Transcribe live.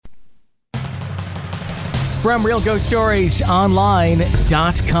from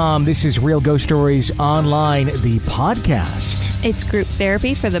realghoststoriesonline.com. This is Real Ghost Stories Online, the podcast. It's group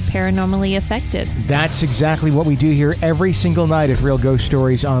therapy for the paranormally affected. That's exactly what we do here every single night at Real Ghost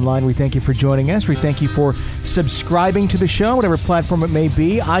Stories Online. We thank you for joining us. We thank you for subscribing to the show, whatever platform it may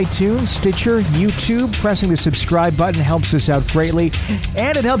be. iTunes, Stitcher, YouTube. Pressing the subscribe button helps us out greatly.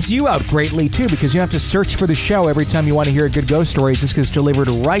 And it helps you out greatly, too, because you have to search for the show every time you want to hear a good ghost story. This gets delivered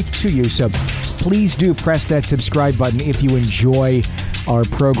right to you. So please do press that subscribe button if you enjoy our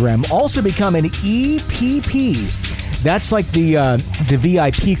program. Also become an EPP. That's like the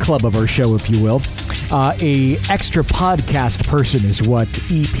VIP club of our show, if you will. A extra podcast person is what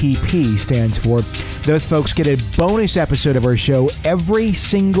EPP stands for. Those folks get a bonus episode of our show every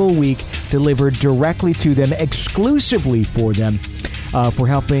single week, delivered directly to them, exclusively for them, for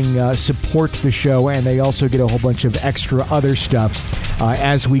helping support the show. And they also get a whole bunch of extra other stuff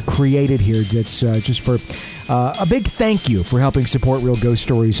as we create it here. That's just for... a big thank you for helping support Real Ghost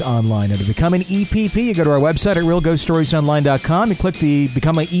Stories Online. And to become an EPP, you go to our website at realghoststoriesonline.com. You click the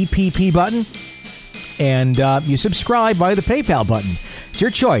Become an EPP button, and you subscribe via the PayPal button. It's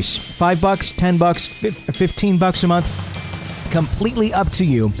your choice. $5, $10, $15 a month. Completely up to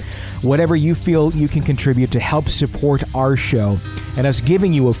you. Whatever you feel you can contribute to help support our show and us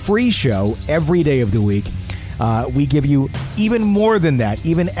giving you a free show every day of the week. We give you even more than that,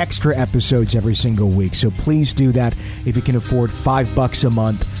 even extra episodes every single week. So please do that. If you can afford $5 a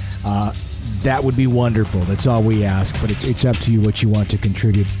month, that would be wonderful. That's all we ask. But it's up to you what you want to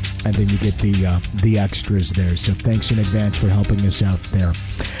contribute, and then you get the extras there. So thanks in advance for helping us out there.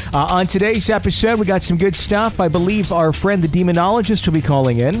 On today's episode, we got some good stuff. I believe our friend the demonologist will be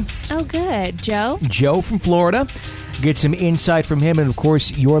calling in. Oh, good. Joe? Joe from Florida. Get some insight from him, and of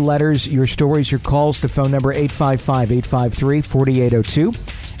course, your letters, your stories, your calls. The phone number 855-853-4802,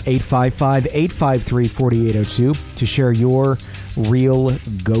 855-853-4802 to share your real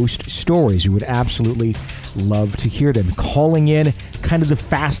ghost stories. We would absolutely love to hear them. Calling in, kind of the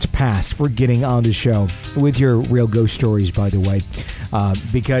fast pass for getting on the show with your real ghost stories, by the way,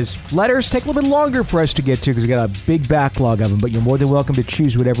 because letters take a little bit longer for us to get to because we got a big backlog of them. But you're more than welcome to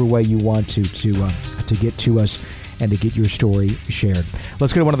choose whatever way you want to get to us and to get your story shared.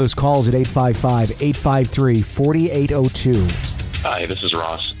 Let's go to one of those calls at 855-853-4802. Hi, this is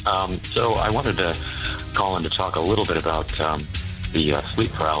Ross. So I wanted to call in to talk a little bit about the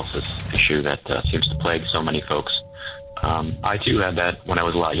sleep paralysis issue that seems to plague so many folks. I, too, had that when I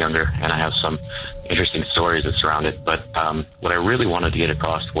was a lot younger, and I have some interesting stories that surround it. But what I really wanted to get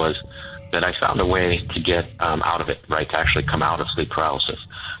across was that I found a way to get out of it, right, to actually come out of sleep paralysis.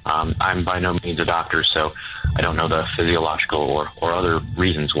 I'm by no means a doctor, so I don't know the physiological or other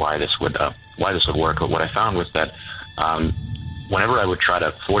reasons why this would work. But what I found was that whenever I would try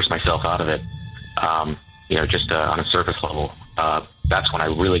to force myself out of it, just on a surface level, that's when I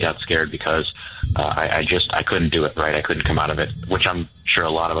really got scared because I couldn't do it, right? I couldn't come out of it, which I'm sure a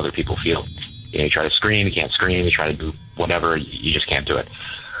lot of other people feel. You try to scream, you can't scream. You try to do whatever, you just can't do it.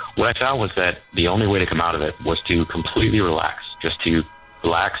 What I found was that the only way to come out of it was to completely relax, just to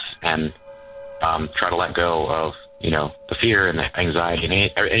relax and try to let go of, the fear and the anxiety and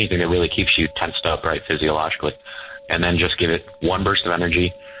anything that really keeps you tensed up, right, physiologically, and then just give it one burst of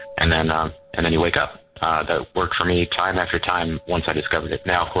energy, and then you wake up. That worked for me time after time once I discovered it.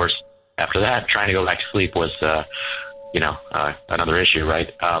 Now, of course, after that, trying to go back to sleep was, another issue,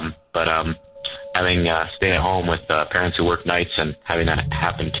 right? But having stayed at home with parents who work nights and having that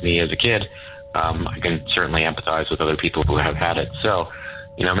happen to me as a kid, I can certainly empathize with other people who have had it. So,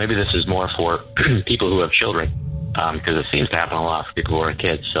 maybe this is more for people who have children, because it seems to happen a lot for people who are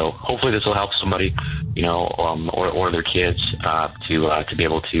kids. So hopefully this will help somebody, or their kids to be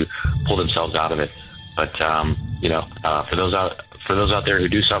able to pull themselves out of it. But for those out there who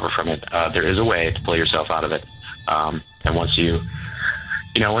do suffer from it, there is a way to pull yourself out of it. And once you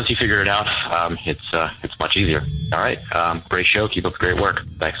figure it out, it's much easier. All right. Great show. Keep up the great work.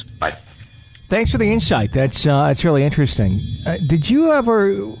 Thanks. Bye. Thanks for the insight. That's really interesting. Did you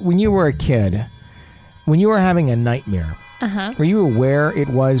ever, when you were a kid, when you were having a nightmare, were you aware it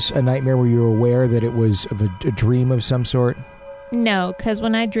was a nightmare? Were you aware that it was of a dream of some sort? No, because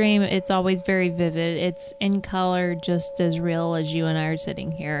when I dream, it's always very vivid. It's in color, just as real as you and I are sitting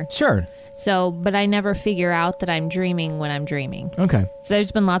here. Sure. So, but I never figure out that I'm dreaming when I'm dreaming. Okay. So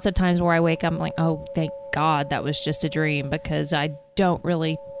there's been lots of times where I wake up, I'm like, oh, thank God that was just a dream, because I don't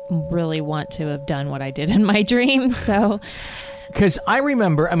really want to have done what I did in my dream. So, because I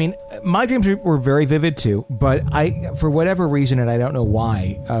remember, my dreams were very vivid too, but for whatever reason, and I don't know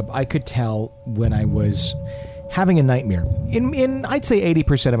why, I could tell when I was having a nightmare. In I'd say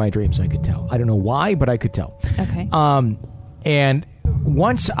 80% of my dreams I could tell. I don't know why, but I could tell. Okay. And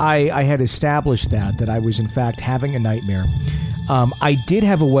once I had established that I was in fact having a nightmare, I did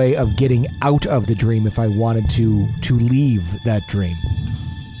have a way of getting out of the dream if I wanted to leave that dream.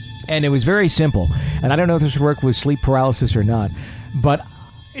 And it was very simple. And I don't know if this would work with sleep paralysis or not, but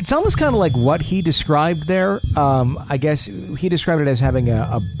it's almost kind of like what he described there. I guess he described it as having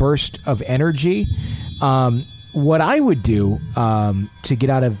a burst of energy. What I would do to get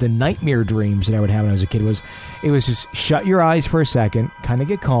out of the nightmare dreams that I would have when I was a kid was just shut your eyes for a second, kind of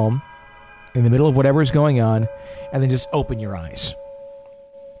get calm in the middle of whatever's going on, and then just open your eyes.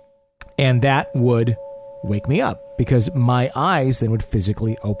 And that would wake me up because my eyes then would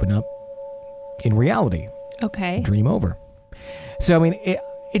physically open up in reality. Okay. Dream over. So, I mean,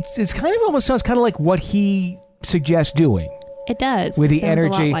 it's kind of almost sounds kind of like what he suggests doing. It does. With it the sounds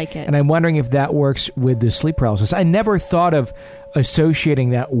energy. a lot like it. And I'm wondering if that works with the sleep paralysis. I never thought of associating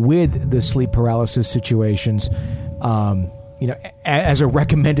that with the sleep paralysis situations, as a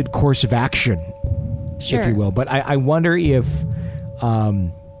recommended course of action, sure, if you will. But I wonder if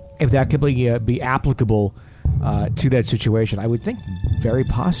that could be applicable to that situation. I would think very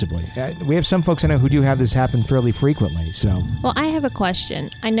possibly. We have some folks I know who do have this happen fairly frequently. So, well, I have a question.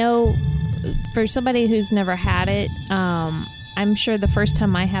 I know for somebody who's never had it, I'm sure the first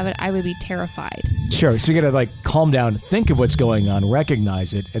time I have it, I would be terrified. Sure. So you got to calm down, think of what's going on,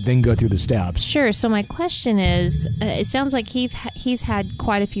 recognize it, and then go through the steps. Sure. So my question is, it sounds like he's had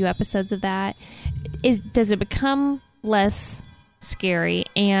quite a few episodes of that. Does it become less scary,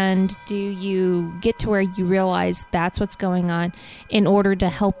 and do you get to where you realize that's what's going on in order to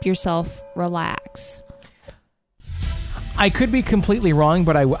help yourself relax? I could be completely wrong,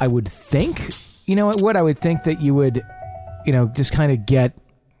 but I would think, I would think that you would, just kind of get,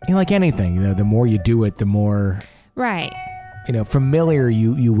 like anything, the more you do it, the more, right, familiar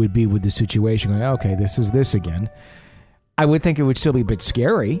you would be with the situation. Going, okay, this is this again. I would think it would still be a bit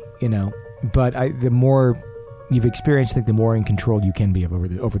scary, but the more you've experienced, I think the more in control you can be over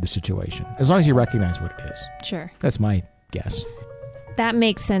the situation, as long as you recognize what it is. Sure. That's my guess. That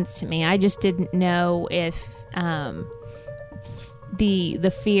makes sense to me. I just didn't know if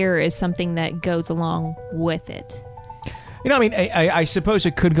the fear is something that goes along with it. I suppose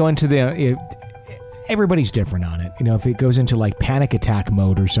it could go into everybody's different on it. If it goes into panic attack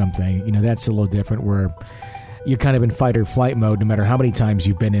mode or something, that's a little different where you're kind of in fight or flight mode. No matter how many times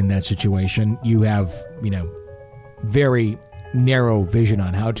you've been in that situation, you have, very narrow vision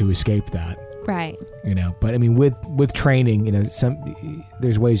on how to escape that. Right. But I mean, with training,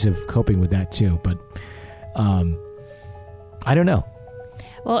 there's ways of coping with that too. But I don't know.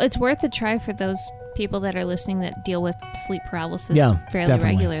 Well, it's worth a try for those people that are listening that deal with sleep paralysis fairly definitely.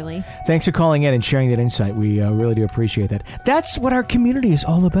 regularly. Thanks for calling in and sharing that insight. We really do appreciate that. That's what our community is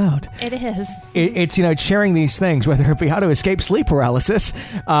all about. It is. It's sharing these things, whether it be how to escape sleep paralysis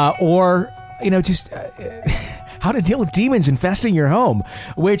or just how to deal with demons infesting your home,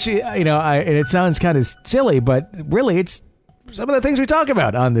 which and it sounds kind of silly, but really it's some of the things we talk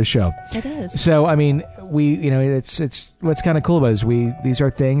about on this show. It is. So, I mean, we, it's what's kind of cool about it is these are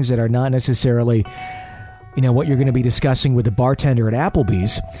things that are not necessarily, what you're going to be discussing with the bartender at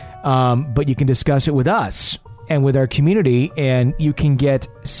Applebee's, but you can discuss it with us and with our community, and you can get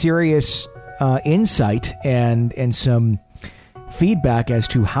serious insight and some feedback as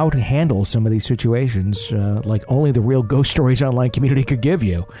to how to handle some of these situations, like only the Real Ghost Stories Online community could give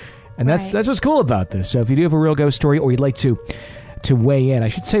you. And that's what's cool about this. So if you do have a real ghost story or you'd like to weigh in, I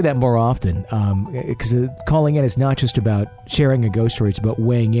should say that more often, because calling in is not just about sharing a ghost story. It's about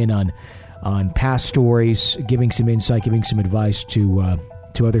weighing in on past stories, giving some insight, giving some advice to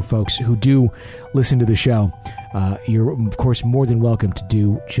other folks who do listen to the show. You're, of course, more than welcome to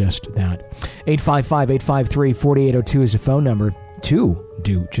do just that. 855-853-4802 is a phone number to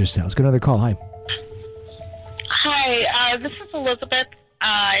do just that. Let's go to another call. Hi. Hi, this is Elizabeth.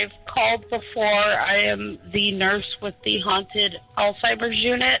 I've called before. I am the nurse with the haunted Alzheimer's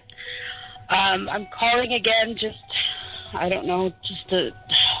unit. I'm calling again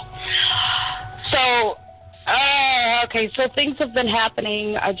so things have been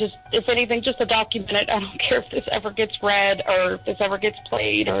happening. If anything, just to document it. I don't care if this ever gets read or if this ever gets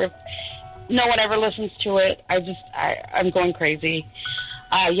played or if no one ever listens to it. I'm going crazy.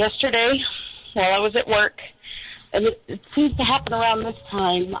 Yesterday, while I was at work, and it seems to happen around this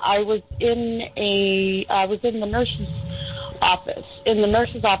time, I was in the nurse's office. In the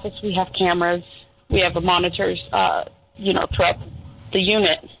nurse's office, we have cameras. We have the monitors, throughout the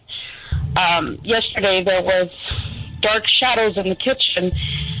unit. Yesterday, there was dark shadows in the kitchen.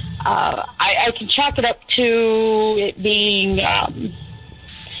 I can chalk it up to it being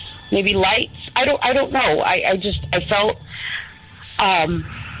maybe lights. I don't know. I felt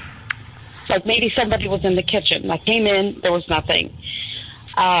like maybe somebody was in the kitchen. I came in, there was nothing.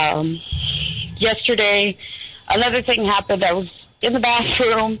 Yesterday, another thing happened. I was in the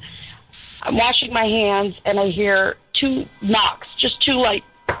bathroom. I'm washing my hands, and I hear 2 knocks, just 2, like,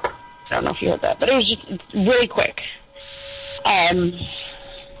 I don't know if you heard that, but it was just really quick.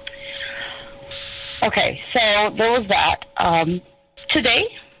 Okay, so there was that.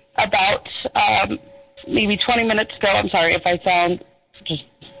 Today, about maybe 20 minutes ago, I'm sorry if I sound just,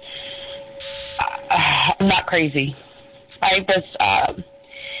 I'm not crazy. I was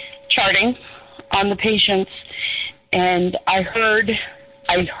charting on the patients, and I heard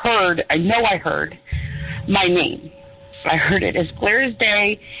my name. I heard it as clear as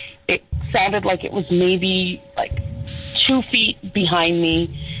day. It sounded like it was maybe like 2 feet behind me.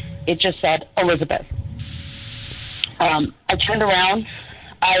 It just said, Elizabeth. I turned around.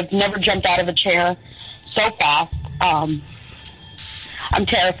 I've never jumped out of a chair so fast. I'm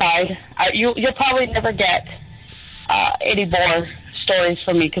terrified. You'll probably never get any more stories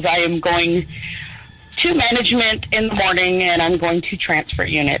from me because I am going to management in the morning, and I'm going to transfer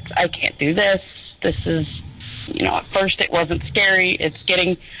units. I can't do this. This is, at first it wasn't scary. It's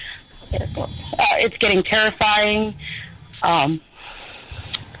getting terrifying. I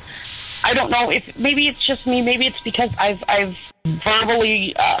don't know if maybe it's just me. Maybe it's because I've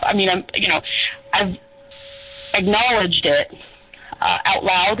verbally. I've acknowledged it out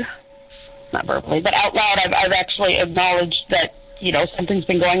loud, not verbally, but out loud. I've actually acknowledged that. Something's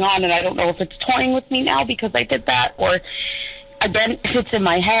been going on, and I don't know if it's toying with me now because I did that, or again, if it's in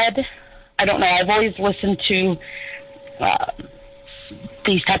my head. I don't know. I've always listened to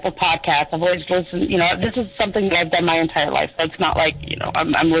these type of podcasts. I've always listened. This is something that I've done my entire life. So it's not like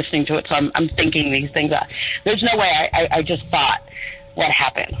I'm listening to it, so I'm thinking these things. There's no way I just thought what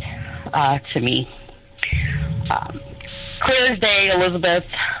happened to me. Clear as day, Elizabeth,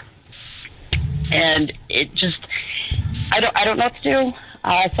 and it just. I don't know what to do,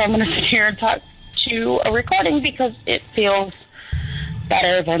 so I'm going to sit here and talk to a recording because it feels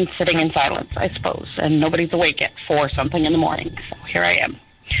better than sitting in silence, I suppose, and nobody's awake at 4-something in the morning, so here I am.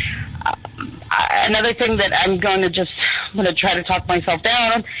 Another thing that I'm going to try to talk myself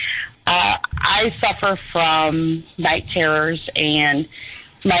down, I suffer from night terrors, and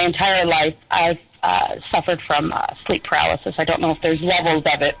my entire life I've suffered from sleep paralysis. I don't know if there's levels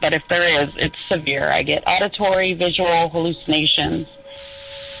of it, but if there is, it's severe. I get auditory, visual hallucinations.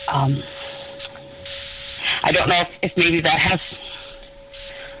 I don't know if maybe that has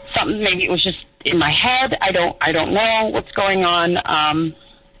something. Maybe it was just in my head. I don't know what's going on.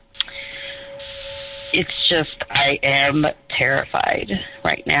 It's just I am terrified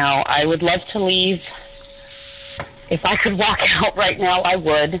right now. I would love to leave. If I could walk out right now, I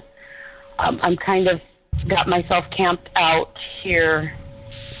would. I'm kind of got myself camped out here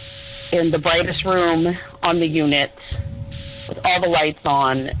in the brightest room on the unit with all the lights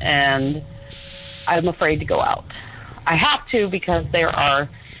on, and I'm afraid to go out. I have to because there are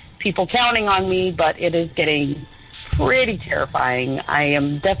people counting on me, but it is getting pretty terrifying. I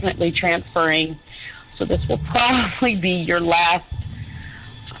am definitely transferring, so this will probably be your last,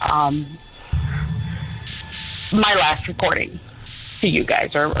 my last recording to you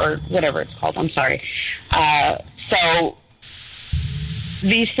guys, or whatever it's called. I'm sorry. So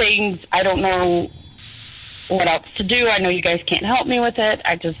these things, I don't know what else to do. I know you guys can't help me with it.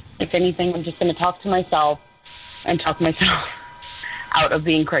 If anything, I'm just going to talk to myself and talk myself out of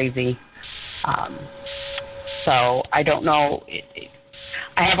being crazy. So I don't know.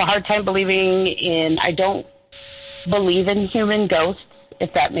 I have a hard time I don't believe in human ghosts,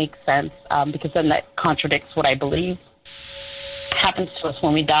 if that makes sense, because then that contradicts what I believe happens to us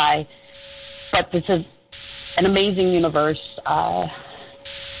when we die. But this is an amazing universe, so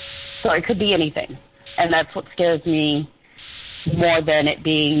it could be anything, and that's what scares me more than it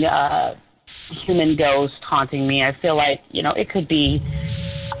being a human ghost haunting me. I feel like it could be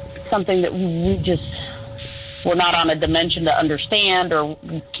something that we're not on a dimension to understand, or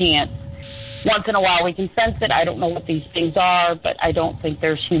we can't. Once in a while we can sense it. I don't know what these things are, but I don't think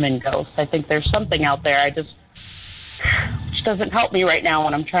there's human ghosts. I think there's something out there. Which doesn't help me right now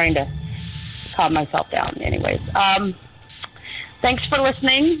when I'm trying to calm myself down. Anyways, thanks for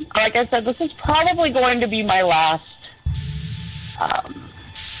listening. Like I said, this is probably going to be my last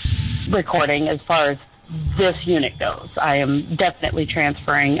recording as far as this unit goes. I am definitely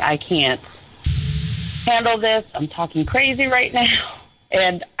transferring. I can't handle this. I'm talking crazy right now,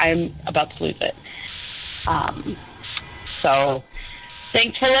 and I'm about to lose it. So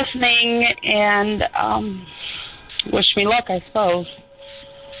thanks for listening, and wish me luck, I suppose.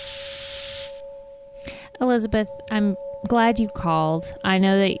 Elizabeth, I'm glad you called. I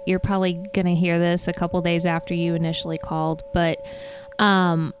know that you're probably going to hear this a couple days after you initially called, but,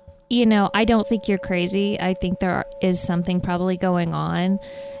 I don't think you're crazy. I think there is something probably going on.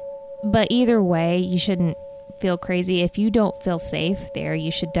 But either way, you shouldn't feel crazy. If you don't feel safe there,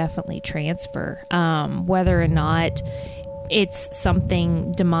 you should definitely transfer. Whether or not it's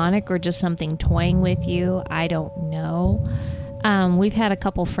something demonic or just something toying with you, I don't know. We've had a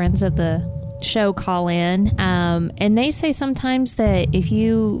couple friends of the show call in, and they say sometimes that if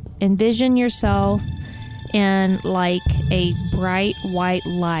you envision yourself in like a bright white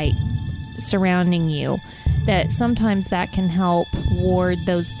light surrounding you, that sometimes that can help ward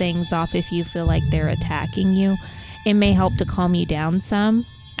those things off if you feel like they're attacking you. It may help to calm you down some,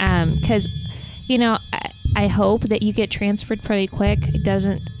 because I hope that you get transferred pretty quick.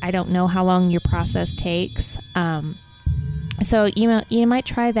 I don't know how long your process takes, so you might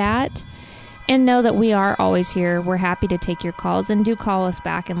try that. And know that we are always here. We're happy to take your calls, and do call us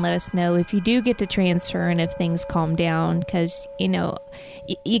back and let us know if you do get to transfer and if things calm down, because,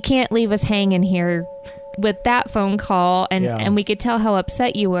 you can't leave us hanging here with that phone call, and we could tell how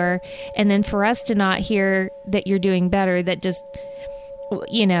upset you were, and then for us to not hear that you're doing better, that just,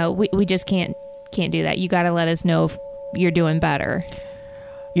 we just can't do that. You got to let us know if you're doing better.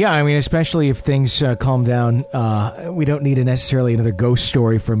 Yeah, I mean, especially if things calm down, we don't need necessarily another ghost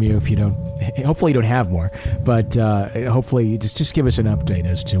story from you if you don't. Hopefully, you don't have more, but hopefully, just give us an update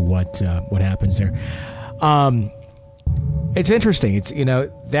as to what happens there. It's interesting. It's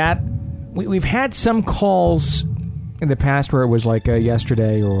that we've had some calls in the past where it was like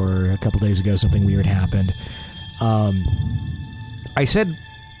yesterday or a couple days ago something weird happened. I said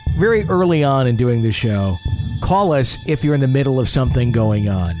very early on in doing the show, call us if you're in the middle of something going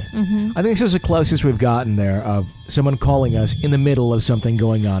on. Mm-hmm. I think this is the closest we've gotten there of someone calling us in the middle of something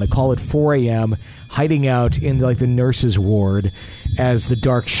going on. A call at 4 a.m., hiding out in like the nurse's ward as the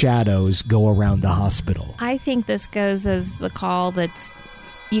dark shadows go around the hospital. I think this goes as the call that's,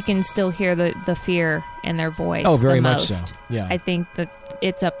 you can still hear the fear in their voice. Oh, very the much most. so. Yeah. I think that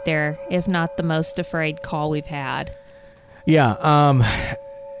it's up there, if not the most afraid call we've had. Yeah.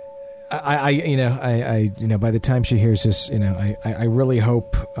 I by the time she hears this, I really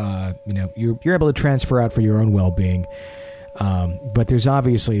hope, you're able to transfer out for your own well-being. But there's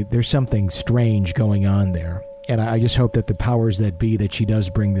something strange going on there. And I just hope that the powers that be that she does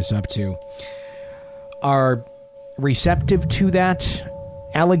bring this up to are receptive to that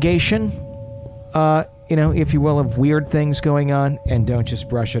allegation, if you will, of weird things going on, and don't just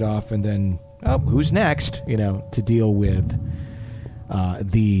brush it off and then, who's next, to deal with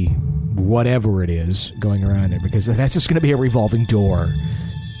the whatever it is going around there, because that's just going to be a revolving door.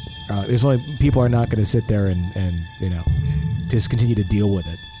 People are not going to sit there and just continue to deal with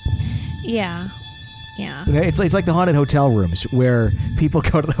it. Yeah. It's like the haunted hotel rooms where people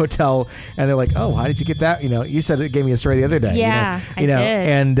go to the hotel and they're like, "Oh, how did you get that?" You said it gave me a story the other day. Yeah, I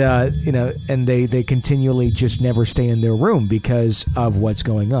did. And they continually just never stay in their room because of what's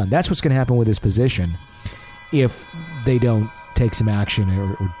going on. That's what's going to happen with this position if they don't take some action,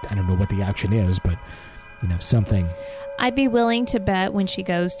 or I don't know what the action is, but something. I'd be willing to bet when she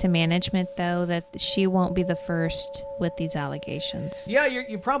goes to management, though, that she won't be the first with these allegations. Yeah,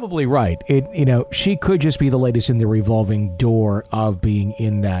 you're probably right. She could just be the latest in the revolving door of being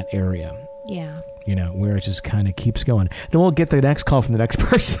in that area. Yeah. Where it just kind of keeps going. Then we'll get the next call from the next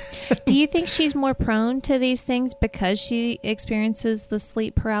person. Do you think she's more prone to these things because she experiences the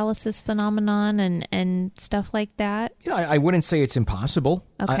sleep paralysis phenomenon and stuff like that? Yeah, I wouldn't say it's impossible.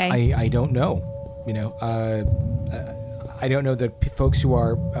 Okay. I don't know. I don't know that folks who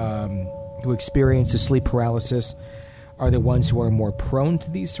are who experience the sleep paralysis are the ones who are more prone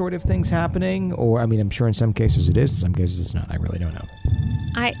to these sort of things happening. Or, I'm sure in some cases it is, in some cases it's not. I really don't know.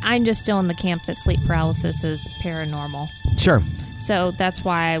 I'm just still in the camp that sleep paralysis is paranormal. Sure. So that's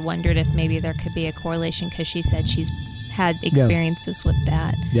why I wondered if maybe there could be a correlation, because she said she's had experiences with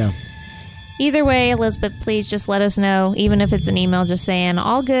that. Yeah. Either way, Elizabeth, please just let us know, even if it's an email just saying,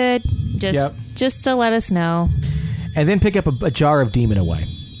 all good, just to let us know. And then pick up a jar of Demon Away.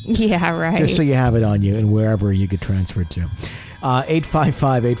 Yeah, right. Just so you have it on you and wherever you get transferred to.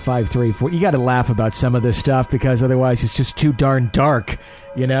 855-853-4. You got to laugh about some of this stuff because otherwise it's just too darn dark,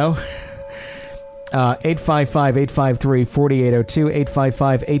 855-853-4802.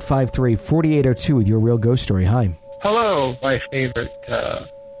 855-853-4802 with your real ghost story. Hi. Hello, my favorite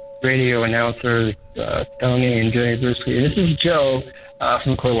radio announcers, Tony and Jay Brucey. This is Joe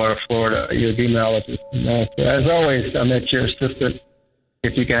from Clearwater, Florida, your emailologist. As always, I'm at your assistant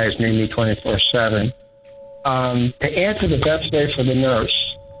if you guys need me 24/7. To answer the best way for the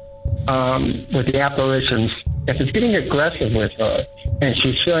nurse with the apparitions, if it's getting aggressive with her and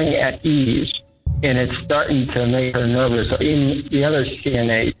she's feeling at ease and it's starting to make her nervous, or even the other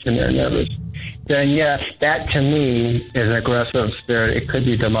CNAs and they're nervous, then yes, that to me is an aggressive spirit. It could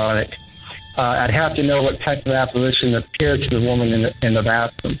be demonic. I'd have to know what type of apparition appeared to the woman in the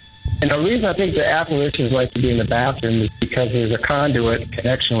bathroom. And the reason I think the apparitions like to be in the bathroom is because there's a conduit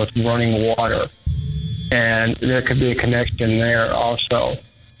connection with running water. And there could be a connection there also.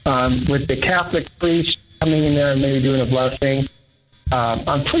 With the Catholic priest coming in there and maybe doing a blessing,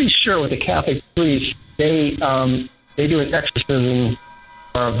 I'm pretty sure with the Catholic priest, they do an exorcism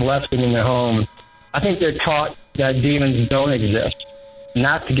or a blessing in the home. I think they're taught that demons don't exist,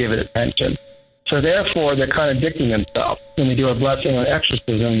 not to give it attention. So therefore, they're contradicting themselves. When they do a blessing or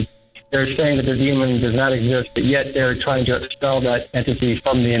exorcism, they're saying that the demon does not exist, but yet they're trying to expel that entity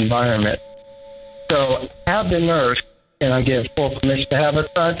from the environment. So have the nurse, and I give full permission to have her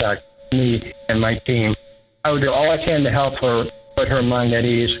contact me and my team. I would do all I can to help her put her mind at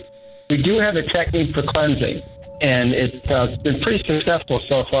ease. We do have a technique for cleansing, and it's been pretty successful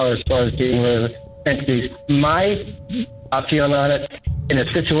so far as getting rid of entities. My feeling on it, in a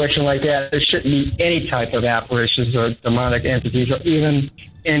situation like that, there shouldn't be any type of apparitions or demonic entities, or even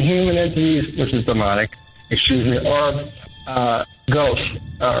inhuman entities, which is demonic, or ghosts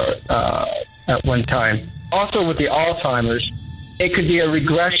at one time. Also with the Alzheimer's, it could be a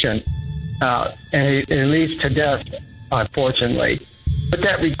regression, and it leads to death, unfortunately. But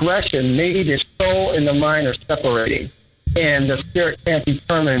that regression, maybe the soul and the mind are separating, and the spirit can't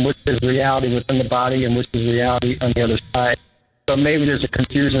determine which is reality within the body and which is reality on the other side. So maybe there's a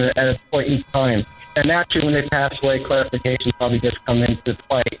confusion at a point in time. And actually, when they pass away, clarification probably just come into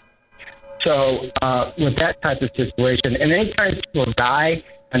play. So with that type of situation, and anytime people die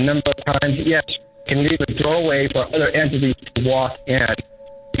a number of times, yes, it can leave a doorway for other entities to walk in,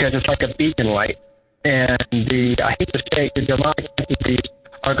 because it's like a beacon light. And I hate to say, the demonic entities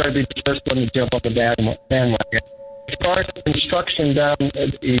are going to be the first one to jump on the bandwagon. As far as the construction down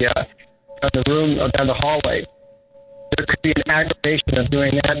the room or down the hallway, there could be an aggravation of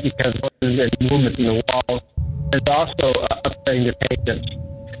doing that because there's movement in the walls. There's also upsetting the patients.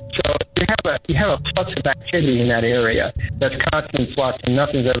 So you have a flux of activity in that area that's constant flux, and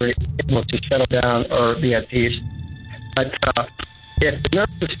nothing's ever able to settle down or be at peace. But if the nurse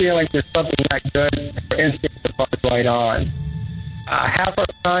is feeling there's something not good, her instinct to buzz right on. Have her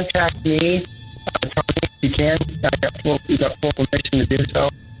contact me, Tony, if you can. You got full permission to do so.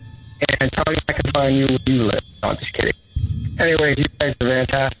 And Tony, I can find you where you live. No, I'm just kidding. Anyways, you guys are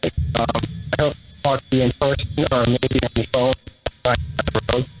fantastic. I hope to talk to you in person or maybe on the phone on the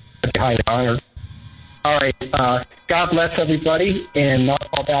road. I'd be highly honored. All right. God bless everybody, and I'll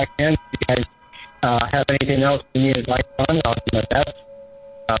call back in. If you guys have anything else you need advice on, I'll do my best.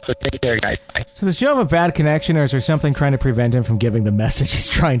 So take care, guys. Bye. So does Joe have a bad connection, or is there something trying to prevent him from giving the message he's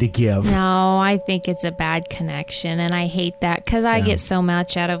trying to give? No, I think it's a bad connection, and I hate that because I get so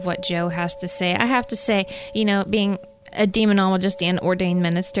much out of what Joe has to say. I have to say, being a demonologist and ordained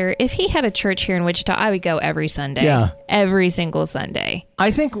minister, if he had a church here in Wichita, I would go every Sunday. Yeah. Every single Sunday.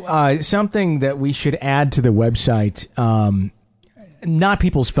 I think something that we should add to the website, not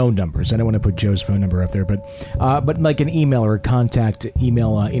people's phone numbers. I don't want to put Joe's phone number up there, but like an email or a contact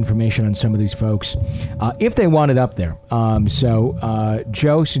email information on some of these folks, if they want it up there. So,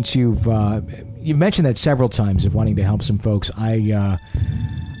 Joe, since you've mentioned that several times of wanting to help some folks, I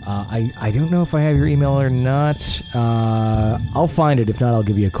don't know if I have your email or not. I'll find it. If not, I'll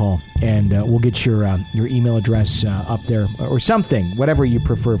give you a call, and we'll get your email address up there or something, whatever you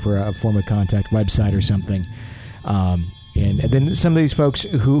prefer for a form of contact, website or something. And then some of these folks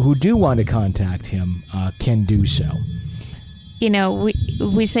who do want to contact him can do so.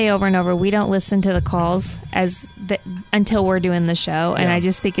 We say over and over, we don't listen to the calls until we're doing the show. And I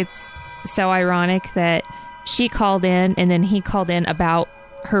just think it's so ironic that she called in and then he called in about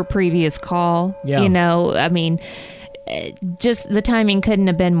her previous call. Yeah. Just the timing couldn't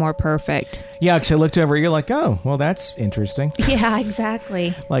have been more perfect. Yeah, because I looked over, you're like, oh, well, that's interesting. Yeah,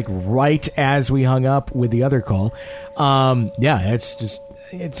 exactly. Like right as we hung up with the other call.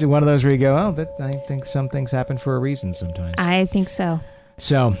 It's one of those where you go, oh, I think some things happen for a reason sometimes. I think so.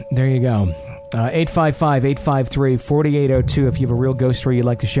 So there you go. 855-853-4802 if you have a real ghost story you'd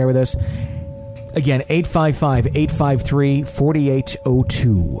like to share with us. Again,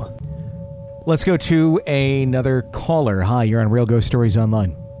 855-853-4802. Let's go to another caller. Hi, you're on Real Ghost Stories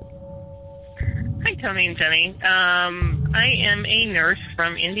Online. Hi, Tony and Jenny. I am a nurse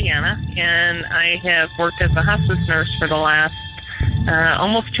from Indiana, and I have worked as a hospice nurse for the last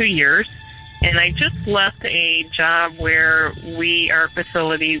almost 2 years. And I just left a job where our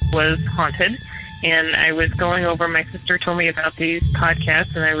facility was haunted. And I was going over, my sister told me about these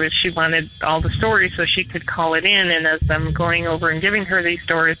podcasts, and she wanted all the stories so she could call it in. And as I'm going over and giving her these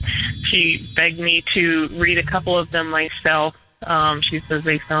stories, she begged me to read a couple of them myself. She says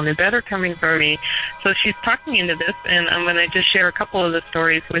they sounded better coming from me. So she's talking into this, and I'm going to just share a couple of the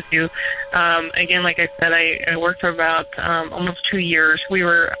stories with you. Again, like I said, I worked for about almost 2 years. We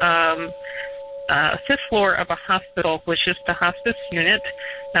were fifth floor of a hospital, was just a hospice unit.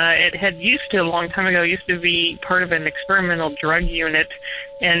 It had used to, a long time ago, used to be part of an experimental drug unit,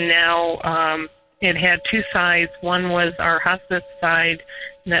 and now it had two sides. One was our hospice side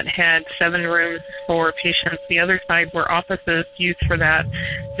that had 7 rooms for patients. The other side were offices used for that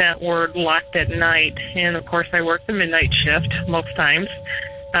were locked at night. And, of course, I worked the midnight shift most times.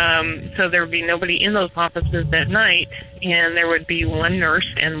 So there would be nobody in those offices at night, and there would be one nurse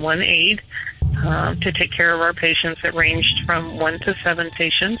and one aide to take care of our patients. It ranged from 1 to 7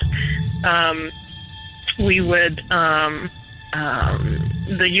 patients. We would, the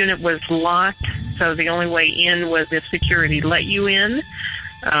unit was locked, so the only way in was if security let you in.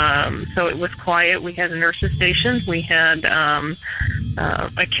 So it was quiet. We had a nurse's station. We had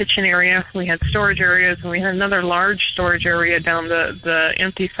a kitchen area. We had storage areas, and we had another large storage area down the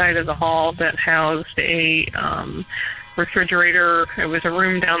empty side of the hall that housed a refrigerator. It was a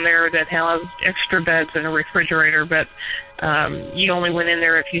room down there that housed extra beds and a refrigerator, but you only went in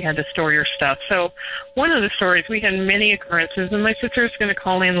there if you had to store your stuff. So one of the stories, we had many occurrences, and my sister is going to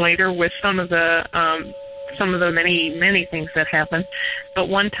call in later with some of the many things that happened. But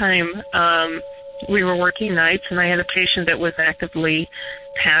one time we were working nights, and I had a patient that was actively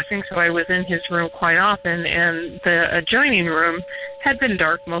passing, so I was in his room quite often, and the adjoining room had been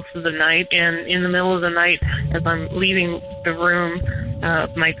dark most of the night, and in the middle of the night, as I'm leaving the room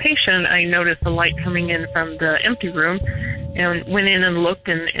of my patient, I noticed a light coming in from the empty room, and went in and looked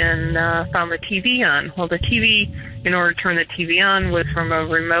and found the TV on. Well, the TV, in order to turn the TV on, was from a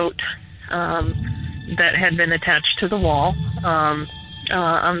remote that had been attached to the wall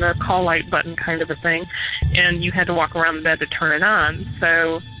on the call light button kind of a thing, and you had to walk around the bed to turn it on.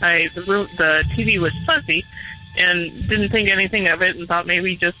 So the TV was fuzzy and didn't think anything of it, and thought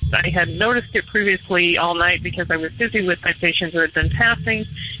maybe just I had noticed it previously all night because I was busy with my patient who had been passing,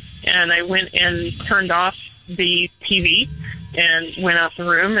 and I went and turned off the TV and went out the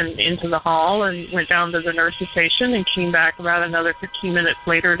room and into the hall and went down to the nurse's station and came back about another 15 minutes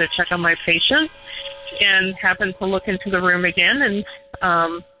later to check on my patient, and happened to look into the room again, and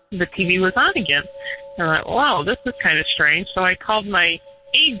the TV was on again. And I thought, wow, this is kind of strange. So I called my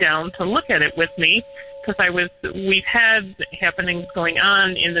aide down to look at it with me, because we've had happenings going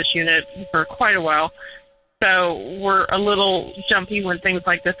on in this unit for quite a while. So we're a little jumpy when things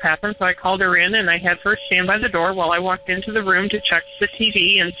like this happen. So I called her in, and I had her stand by the door while I walked into the room to check the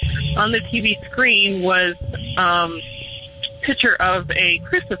TV. And on the TV screen was a picture of a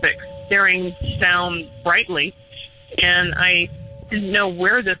crucifix staring down brightly. And I didn't know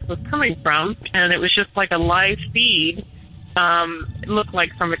where this was coming from. And it was just like a live feed. It looked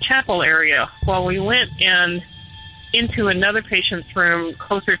like from a chapel area. Well, we went into another patient's room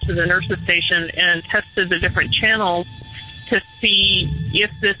closer to the nurse's station and tested the different channels to see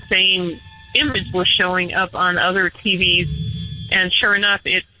if this same image was showing up on other TVs. And sure enough,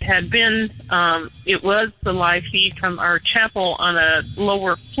 it had been, it was the live feed from our chapel on a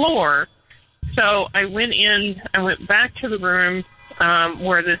lower floor. So I went back to the room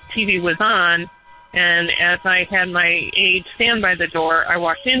where this TV was on, and as I had my aide stand by the door, I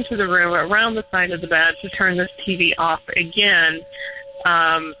walked into the room around the side of the bed to turn this TV off again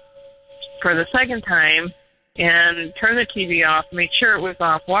for the second time, and turn the TV off, made sure it was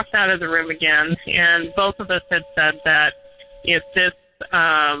off, walked out of the room again, and both of us had said that if this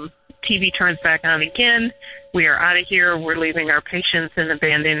TV turns back on again, we are out of here, we're leaving our patients and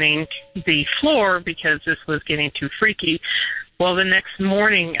abandoning the floor because this was getting too freaky. Well, the next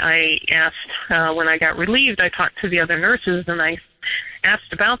morning I asked, when I got relieved, I talked to the other nurses, and I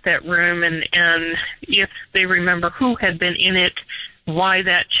asked about that room and if they remember who had been in it, why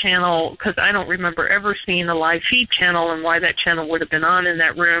that channel, because I don't remember ever seeing a live feed channel, and why that channel would have been on in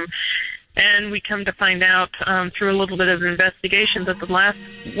that room. And we come to find out through a little bit of investigation that the last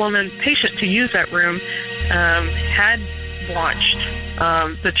patient to use that room had watched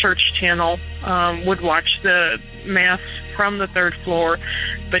the church channel, would watch the Mass from the third floor,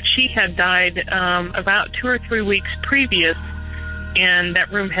 but she had died about 2 or 3 weeks previous, and that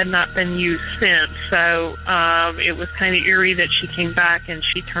room had not been used since. So it was kind of eerie that she came back and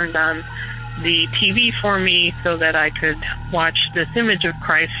she turned on the TV for me so that I could watch this image of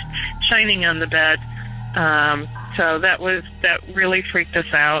Christ shining on the bed. So that really freaked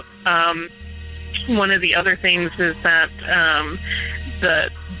us out. One of the other things is that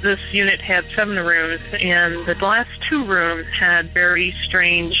this unit had 7 rooms, and the last 2 rooms had very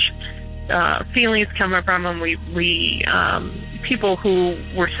strange feelings coming from them. We people who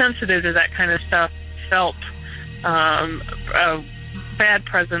were sensitive to that kind of stuff felt a bad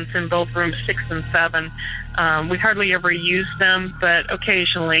presence in both rooms 6 and 7. We hardly ever used them, but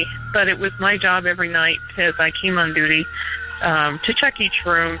occasionally. But it was my job every night as I came on duty to check each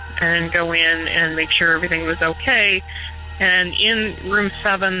room and go in and make sure everything was okay. And in room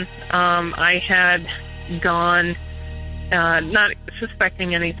 7, I had gone, not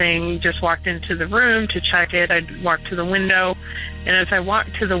suspecting anything, just walked into the room to check it. I walked to the window, and as I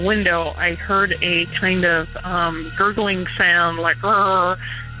walked to the window, I heard a kind of gurgling sound, like "rrr,"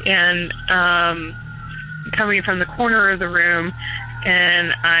 and coming from the corner of the room.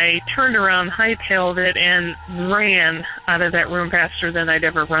 And I turned around, hightailed it, and ran out of that room faster than I'd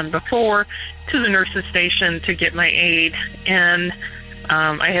ever run before to the nurse's station to get my aid. And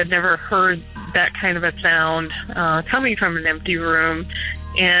I had never heard that kind of a sound coming from an empty room,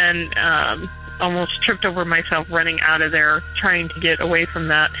 and almost tripped over myself running out of there, trying to get away from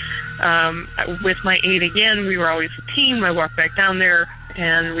that. With my aid again, we were always a team. I walked back down there,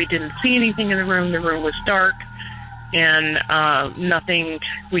 and we didn't see anything in the room. The room was dark. And nothing,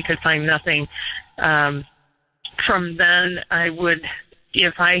 we could find nothing. From then, I would,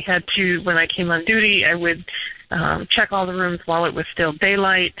 if I had to, when I came on duty, I would check all the rooms while it was still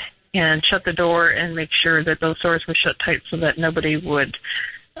daylight and shut the door and make sure that those doors were shut tight so that nobody would,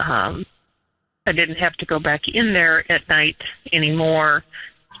 I didn't have to go back in there at night anymore.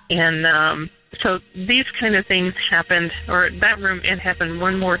 And so these kind of things happened, or that room, it happened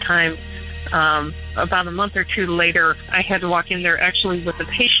one more time. About a month or 2 later, I had to walk in there actually with a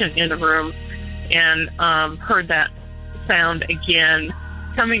patient in the room, and heard that sound again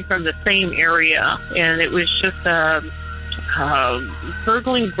coming from the same area. And it was just a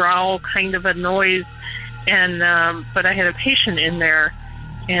gurgling growl kind of a noise. And but I had a patient in there,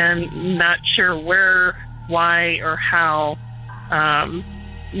 and not sure where, why, or how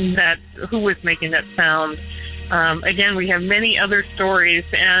who was making that sound. Again, we have many other stories,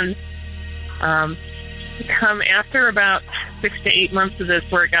 and come after about 6 to 8 months of this,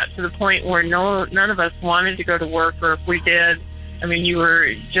 where it got to the point where none of us wanted to go to work, or if we did, I mean,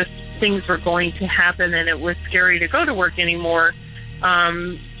 things were going to happen, and it was scary to go to work anymore.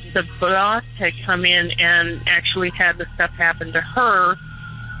 The boss had come in and actually had the stuff happen to her.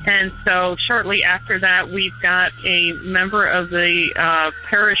 And so shortly after that, we've got a member of the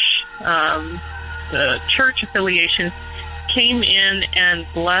parish, the church affiliation, came in and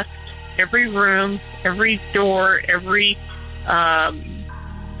blessed every room, every door, every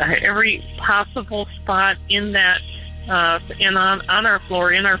possible spot in that, on our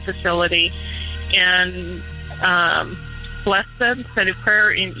floor, in our facility, and blessed them, said a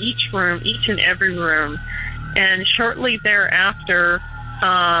prayer in each room, each and every room. And shortly thereafter,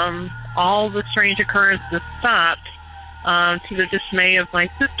 all the strange occurrences stopped, to the dismay of my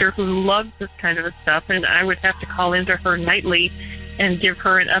sister, who loved this kind of stuff, and I would have to call into her nightly and give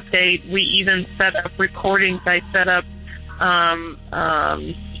her an update. We even set up recordings. I set up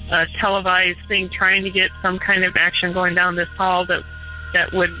a televised thing, trying to get some kind of action going down this hall that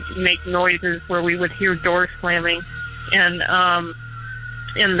would make noises where we would hear doors slamming. And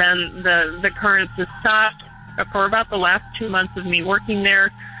then the occurrences stopped for about the last 2 months of me working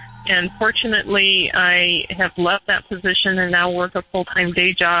there. And fortunately, I have left that position and now work a full-time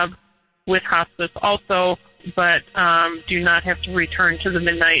day job with hospice also, but do not have to return to the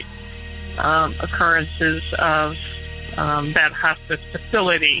midnight occurrences of that hospice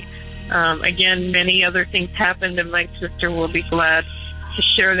facility. Again, many other things happened, and my sister will be glad to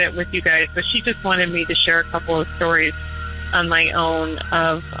share that with you guys, but she just wanted me to share a couple of stories on my own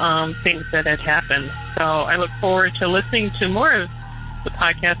of things that had happened. So I look forward to listening to more of the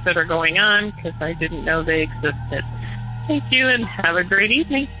podcasts that are going on, because I didn't know they existed. Thank you, and have a great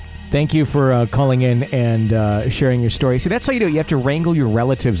evening. Thank you for calling in and sharing your story. See, that's how you do it. You have to wrangle your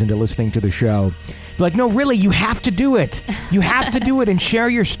relatives into listening to the show. You're like, no, really, you have to do it. You have to do it and share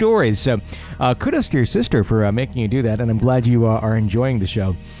your stories. So kudos to your sister for making you do that, and I'm glad you are enjoying the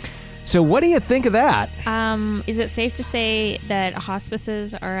show. So what do you think of that? Is it safe to say that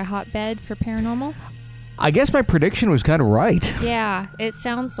hospices are a hotbed for paranormal? I guess my prediction was kind of right. Yeah, it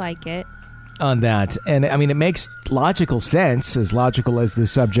sounds like it. On that. And I mean, it makes logical sense, as logical as the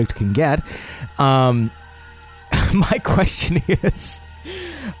subject can get. My question is,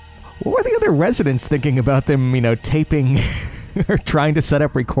 What were the other residents thinking about them, taping or trying to set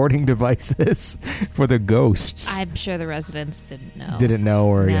up recording devices for the ghosts? I'm sure the residents didn't know. Didn't know,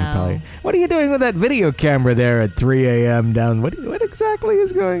 or No. probably. What are you doing with that video camera there at 3 a.m. down? What exactly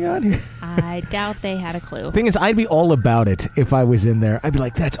is going on here? I doubt they had a clue. Thing is, I'd be all about it if I was in there. I'd be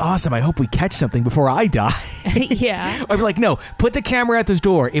like, that's awesome. I hope we catch something before I die. Yeah. I'd be like, no, put the camera at this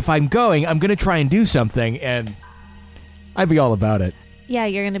door. If I'm going to try and do something, and I'd be all about it. Yeah,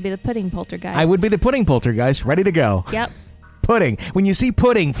 you're going to be the pudding poltergeist. I would be the pudding poltergeist, ready to go. Yep. Pudding. When you see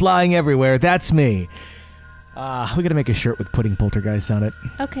pudding flying everywhere, that's me. We got to make a shirt with pudding poltergeist on it.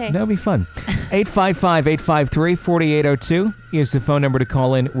 Okay. That would be fun. 855-853-4802 is the phone number to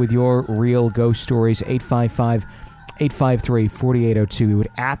call in with your real ghost stories. 855-853-4802. We would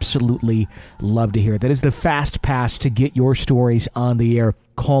absolutely love to hear it. That is the fast pass to get your stories on the air,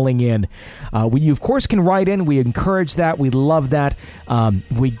 calling in. You, of course, can write in. We encourage that. We love that.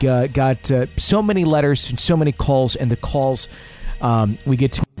 We got so many letters and so many calls, and the calls we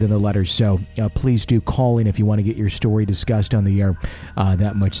get to in the letters. So please do call in if you want to get your story discussed on the air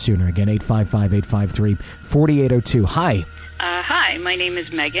that much sooner. Again, 855-853-4802. Hi. Hi, my name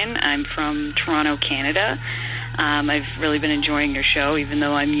is Megan. I'm from Toronto, Canada. I've really been enjoying your show, even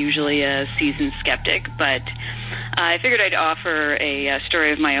though I'm usually a seasoned skeptic. But I figured I'd offer a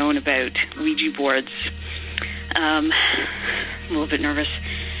story of my own about Ouija boards. I'm a little bit nervous.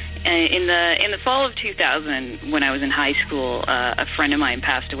 In the fall of 2000, when I was in high school, a friend of mine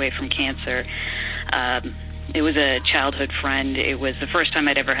passed away from cancer. It was a childhood friend. It was the first time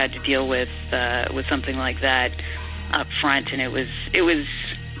I'd ever had to deal with something like that up front, and it was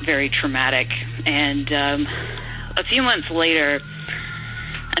very traumatic. And a few months later,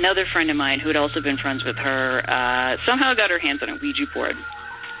 another friend of mine who had also been friends with her somehow got her hands on a Ouija board,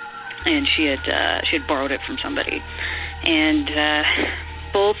 and she had borrowed it from somebody. And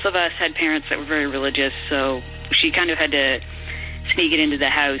both of us had parents that were very religious, so she kind of had to sneak it into the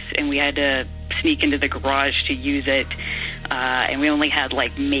house, and we had to sneak into the garage to use it. And we only had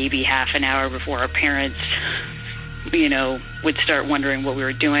maybe half an hour before our parents, would start wondering what we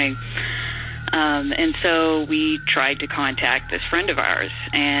were doing. And so we tried to contact this friend of ours,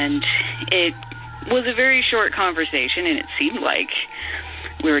 and it was a very short conversation, and it seemed like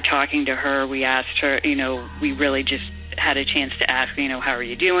we were talking to her. We asked her, we really just had a chance to ask, how are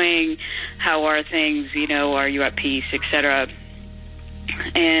you doing? How are things? Are you at peace, etc.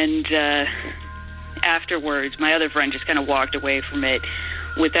 And afterwards, my other friend just kind of walked away from it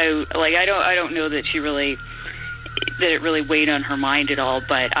without, I don't know that that it really weighed on her mind at all,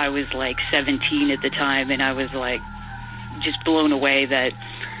 but I was 17 at the time, and I was just blown away that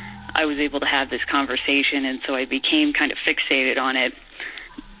I was able to have this conversation, and so I became kind of fixated on it.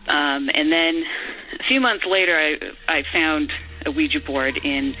 And then a few months later, I found a Ouija board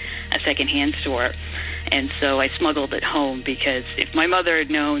in a secondhand store, and so I smuggled it home, because if my mother had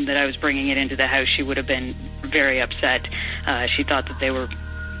known that I was bringing it into the house, she would have been very upset. She thought that they were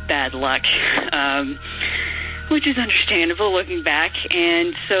bad luck, which is understandable looking back.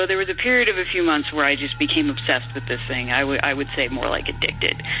 And so there was a period of a few months where I just became obsessed with this thing. I would say more like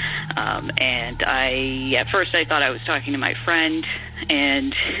addicted. And at first I thought I was talking to my friend,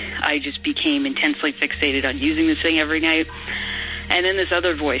 and I just became intensely fixated on using this thing every night. And then this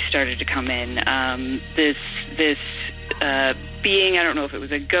other voice started to come in. This being, I don't know if it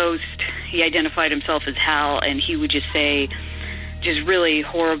was a ghost, he identified himself as Hal, and he would just say just really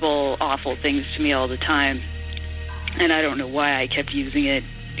horrible, awful things to me all the time. And I don't know why I kept using it,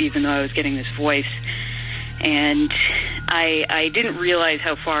 even though I was getting this voice. And I didn't realize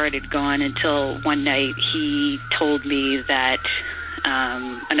how far it had gone until one night he told me that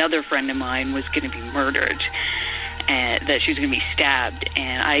another friend of mine was going to be murdered, and that she was going to be stabbed.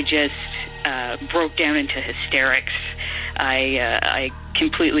 And I just broke down into hysterics. I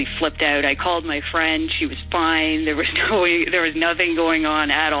completely flipped out. I called my friend. She was fine. There was nothing going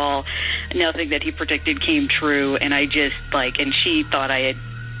on at all. Nothing that he predicted came true. And I just and she thought I had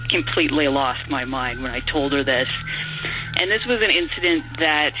completely lost my mind when I told her this. And this was an incident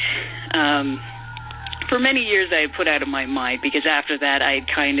that for many years I had put out of my mind, because after that I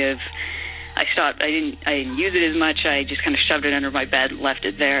stopped. I didn't use it as much. I just kind of shoved it under my bed, left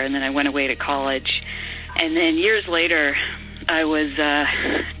it there, and then I went away to college. And then years later, I was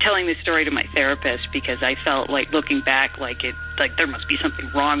telling this story to my therapist, because I felt looking back, there must be something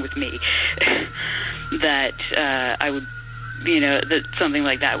wrong with me, that I would, that something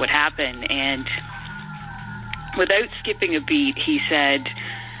like that would happen. And without skipping a beat, he said,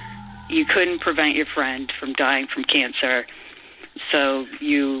 you couldn't prevent your friend from dying from cancer, so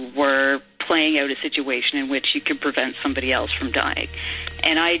you were playing out a situation in which you could prevent somebody else from dying.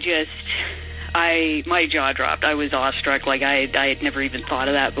 And my jaw dropped. I was awestruck. Like I had never even thought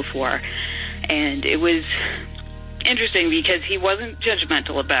of that before. And it was interesting because he wasn't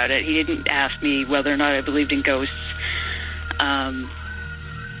judgmental about it. He didn't ask me whether or not I believed in ghosts. And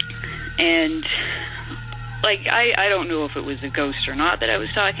like, I don't know if it was a ghost or not that I was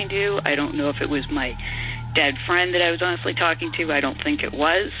talking to. I don't know if it was my dead friend that I was honestly talking to. I don't think it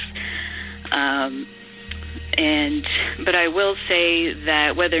was. But I will say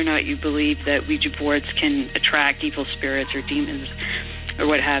that whether or not you believe that Ouija boards can attract evil spirits or demons or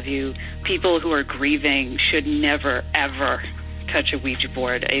what have you, people who are grieving should never, ever touch a Ouija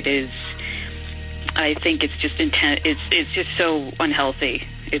board. It is, I think it's just it's just so unhealthy.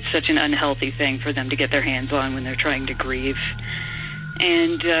 It's such an unhealthy thing for them to get their hands on when they're trying to grieve.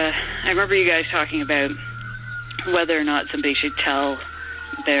 And I remember you guys talking about whether or not somebody should tell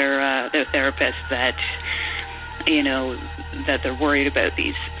their therapist that, you know, that they're worried about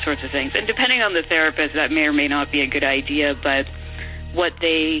these sorts of things. And depending on the therapist, that may or may not be a good idea, but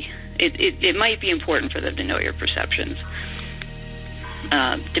it might be important for them to know your perceptions,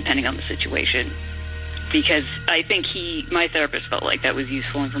 depending on the situation. Because I think my therapist felt like that was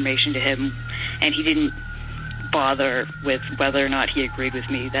useful information to him, and he didn't bother with whether or not he agreed with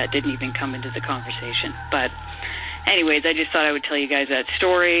me. That didn't even come into the conversation. But anyways, I just thought I would tell you guys that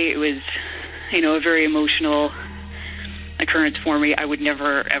story. It was, you know, a very emotional occurrence for me. I would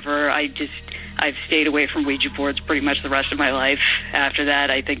never, ever, I've stayed away from Ouija boards pretty much the rest of my life after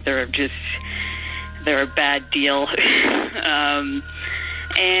that. I think they're a bad deal.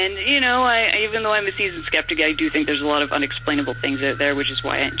 And, you know, even though I'm a seasoned skeptic, I do think there's a lot of unexplainable things out there, which is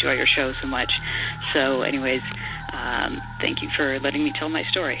why I enjoy your show so much. So anyways, thank you for letting me tell my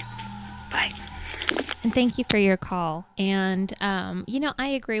story. Bye. And thank you for your call. And, you know, I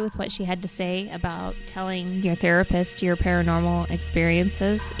agree with what she had to say about telling your therapist your paranormal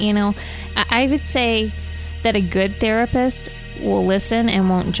experiences. You know, I would say that a good therapist will listen and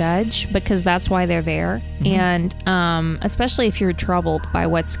won't judge, because that's why they're there. Mm-hmm. And especially if you're troubled by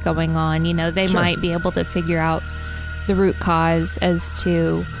what's going on, you know, they might be able to figure out the root cause as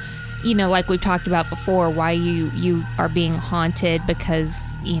to, you know, like we've talked about before, why you are being haunted,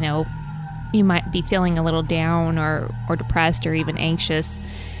 because, you know, you might be feeling a little down or depressed or even anxious,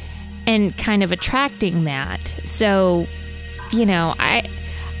 and kind of attracting that. So, you know,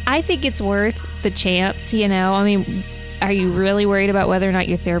 I think it's worth the chance, you know. I mean, are you really worried about whether or not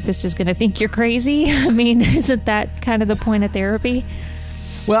your therapist is going to think you're crazy? I mean, isn't that kind of the point of therapy?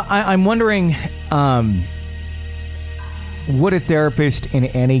 Well, I'm wondering, would a therapist in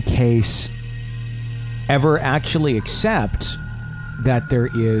any case ever actually accept that there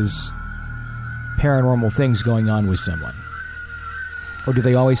is paranormal things going on with someone? Or do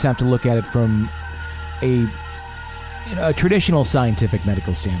they always have to look at it from a traditional scientific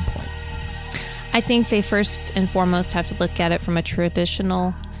medical standpoint? I think they first and foremost have to look at it from a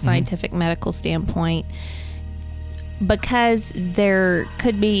traditional scientific medical standpoint, because there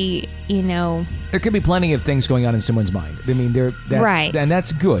could be, you know... There could be plenty of things going on in someone's mind. I mean, right. And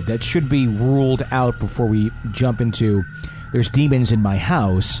that's good. That should be ruled out before we jump into, there's demons in my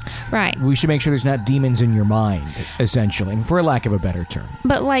house. Right. We should make sure there's not demons in your mind, essentially, for lack of a better term.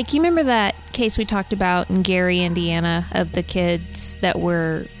 But, like, you remember that case we talked about in Gary, Indiana, of the kids that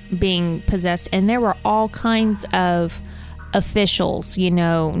were being possessed, and there were all kinds of officials, you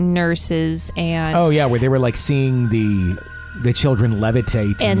know, nurses and... Oh, yeah, where they were, like, seeing the children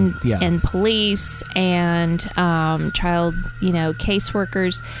levitate. And police and child, you know,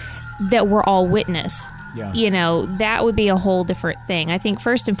 caseworkers that were all witness. Yeah. You know, that would be a whole different thing. I think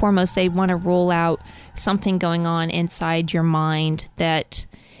first and foremost, they want to rule out something going on inside your mind that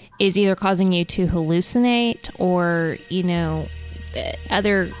is either causing you to hallucinate or, you know,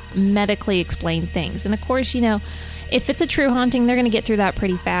 other medically explained things. And of course, you know, if it's a true haunting, they're going to get through that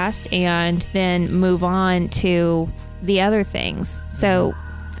pretty fast and then move on to the other things. So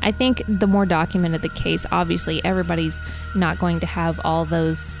I think the more documented the case, obviously everybody's not going to have all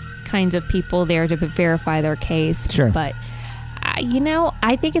those kinds of people there to verify their case. Sure. But you know,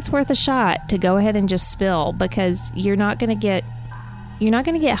 I think it's worth a shot to go ahead and just spill, because you're not going to get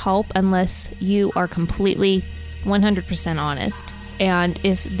help unless you are completely 100% honest. And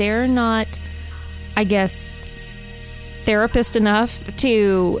if they're not, I guess, therapist enough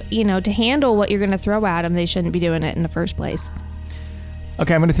to, you know, to handle what you're going to throw at them, they shouldn't be doing it in the first place.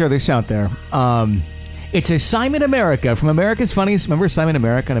 Okay, I'm going to throw this out there. It's a Simon America from America's Funniest. Remember Simon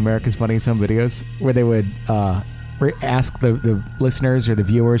America and America's Funniest Home Videos, where they would ask the listeners or the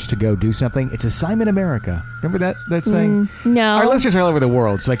viewers to go do something? It's Assignment America. Remember that saying? No. Our listeners are all over the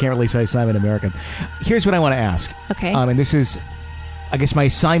world, so I can't really say Assignment America. Here's what I want to ask. Okay. And this is, I guess, my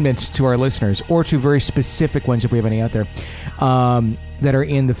assignment to our listeners, or to very specific ones if we have any out there, that are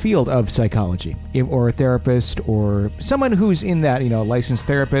in the field of psychology, or a therapist, or someone who's in that, a licensed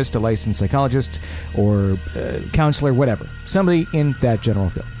therapist, a licensed psychologist, or counselor, whatever. Somebody in that general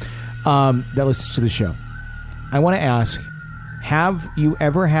field that listens to the show. I want to ask, have you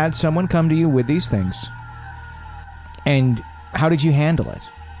ever had someone come to you with these things? And how did you handle it?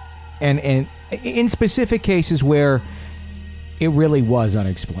 And in specific cases where it really was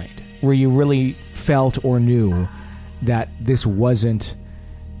unexplained, where you really felt or knew that this wasn't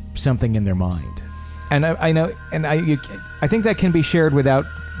something in their mind. And I know, and I think that can be shared without,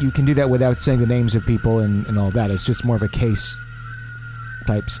 you can do that without saying the names of people and all that. It's just more of a case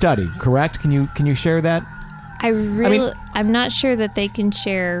type study, correct? Can you share that? I'm not sure that they can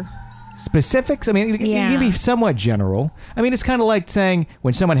share specifics. I mean, it can be somewhat general. I mean, it's kind of like saying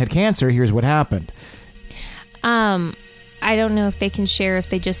when someone had cancer, here's what happened. I don't know if they can share if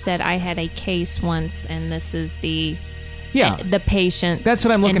they just said, I had a case once and this is the patient. That's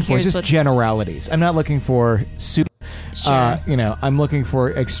what I'm looking for, just generalities. I'm not looking for Sure. I'm looking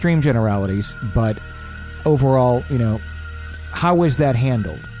for extreme generalities, but overall, how was that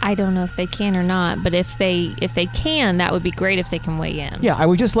handled? I don't know if they can or not, but if they can, that would be great if they can weigh in. Yeah, I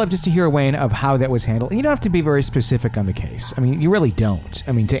would just love to hear a weigh in of how that was handled. And you don't have to be very specific on the case. I mean, you really don't.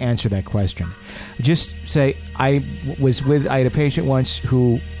 I mean, to answer that question. Just say, I had a patient once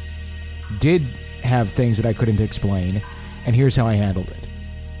who did have things that I couldn't explain, and here's how I handled it.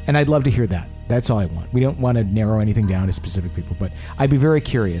 And I'd love to hear that. That's all I want. We don't want to narrow anything down to specific people, but I'd be very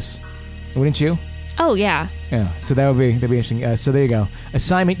curious. Wouldn't you? Oh, yeah. Yeah, so that'd be interesting. So there you go.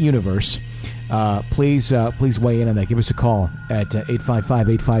 Assignment Universe. Please weigh in on that. Give us a call at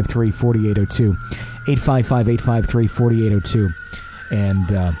 855-853-4802. 855-853-4802. And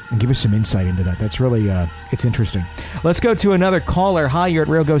give us some insight into that. That's really, it's interesting. Let's go to another caller. Hi, you're at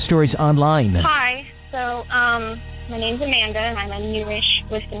Real Ghost Stories Online. Hi. So, my name's Amanda, and I'm a newish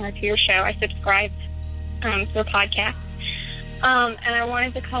listener to your show. I subscribe to the podcast. And I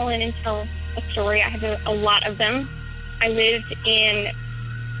wanted to call in and tell a story. I have a lot of them. I lived in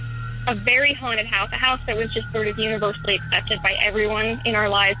a very haunted house, a house that was just sort of universally accepted by everyone in our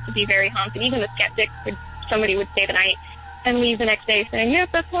lives to be very haunted. Even the skeptics, somebody would stay the night and leave the next day saying, yep,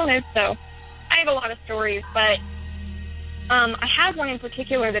 that's haunted. So I have a lot of stories, but I have one in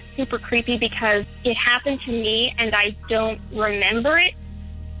particular that's super creepy because it happened to me and I don't remember it,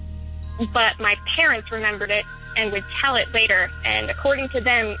 but my parents remembered it and would tell it later. And according to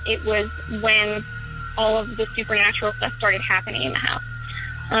them, it was when all of the supernatural stuff started happening in the house.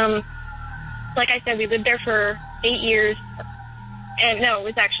 Like I said, we lived there for 8 years. And no, it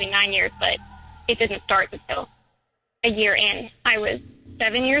was actually 9 years, but it didn't start until a year in. I was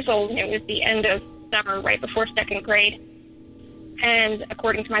 7 years old, and it was the end of summer, right before second grade. And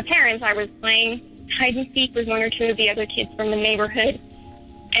according to my parents, I was playing hide and seek with one or two of the other kids from the neighborhood.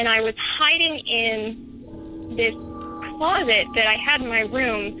 And I was hiding in this closet that I had in my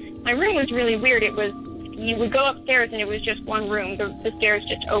room. My room was really weird. It was, you would go upstairs and it was just one room. The stairs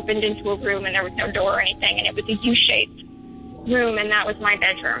just opened into a room and there was no door or anything, and it was a U-shaped room, and that was my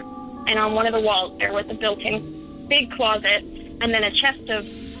bedroom. And on one of the walls there was a built-in big closet and then a chest of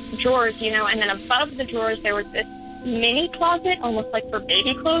drawers, and then above the drawers there was this mini closet, almost like for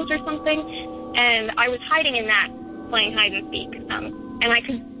baby clothes or something. And I was hiding in that, playing hide and seek. And I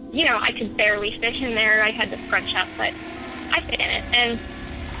could barely fit in there. I had to scrunch up, but I fit in it. And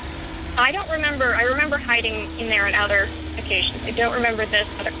I remember hiding in there on other occasions. I don't remember this,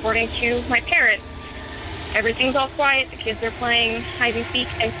 but according to my parents, everything's all quiet, the kids are playing hide and seek,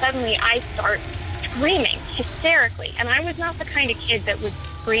 and suddenly I start screaming hysterically. And I was not the kind of kid that would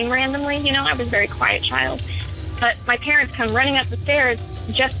scream randomly, I was a very quiet child. But my parents come running up the stairs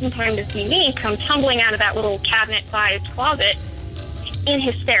just in time to see me come tumbling out of that little cabinet-sized closet in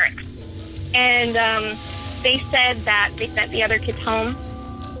hysterics. And they said that they sent the other kids home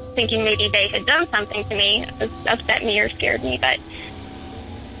thinking maybe they had done something to me, upset me or scared me, but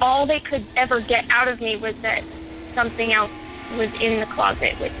all they could ever get out of me was that something else was in the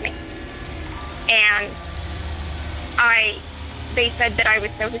closet with me. And they said that I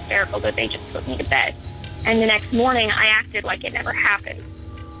was so hysterical that they just put me to bed. And the next morning, I acted like it never happened.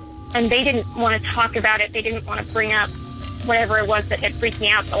 And they didn't want to talk about it. They didn't want to bring up whatever it was that had freaked me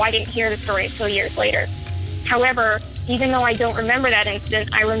out, so I didn't hear the story until years later. However, even though I don't remember that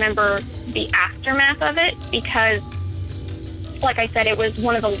incident, I remember the aftermath of it, because like I said, it was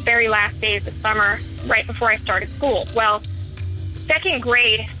one of the very last days of summer, right before I started school. Well, second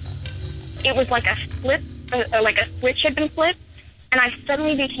grade, it was like a flip, like a switch had been flipped, and I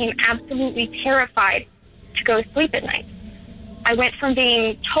suddenly became absolutely terrified to go to sleep at night. I went from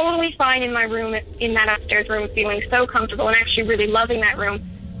being totally fine in my room, in that upstairs room, feeling so comfortable and actually really loving that room,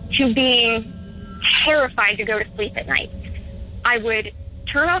 to being terrified to go to sleep at night. I would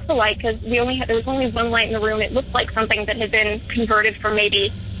turn off the light because there was only one light in the room. It looked like something that had been converted from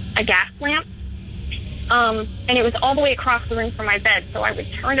maybe a gas lamp. And it was all the way across the room from my bed. So I would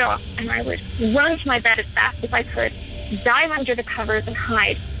turn it off and I would run to my bed as fast as I could, dive under the covers and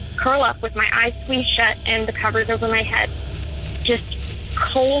hide, curl up with my eyes squeezed shut and the covers over my head, just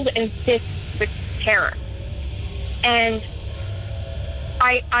cold and stiff with terror. And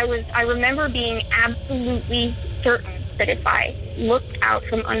I remember being absolutely certain that if I looked out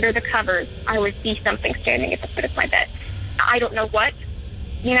from under the covers, I would see something standing at the foot of my bed. I don't know what.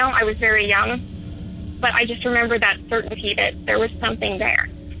 I was very young, but I just remember that certainty that there was something there.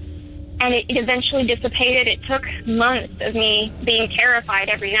 And it eventually dissipated. It took months of me being terrified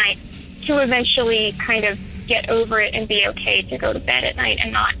every night to eventually kind of get over it and be okay to go to bed at night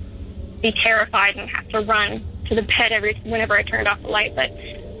and not be terrified and have to run to the bed whenever I turned off the light. But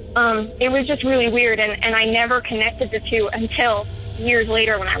it was just really weird, and I never connected the two until years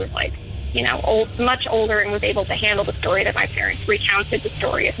later when I was like, much older and was able to handle the story that my parents recounted, the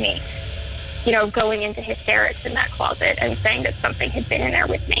story of me, going into hysterics in that closet and saying that something had been in there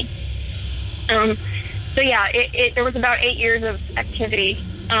with me. So yeah, there was about 8 years of activity,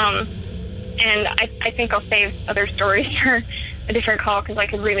 and I think I'll save other stories for a different call because I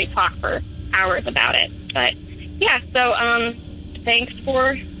could really talk for hours about it. But yeah, so thanks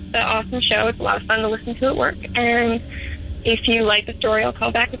for the awesome show. It's a lot of fun to listen to at work, and if you like the story, I'll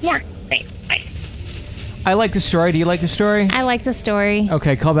call back with more. Thanks. Bye. I like the story. Do you like the story? I like the story.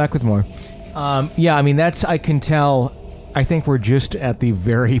 Okay, call back with more. Yeah, I mean, I can tell, I think we're just at the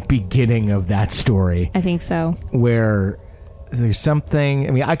very beginning of that story. I think so. Where there's something,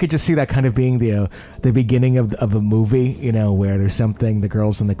 I mean, I could just see that kind of being the beginning of a movie, where there's something, the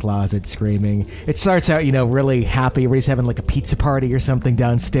girl's in the closet screaming. It starts out, really happy. Everybody's having like a pizza party or something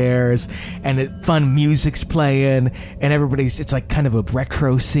downstairs, and fun music's playing, and it's like kind of a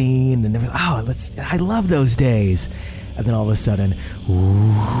retro scene, and I love those days. And then all of a sudden,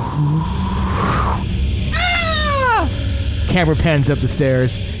 camera pans up the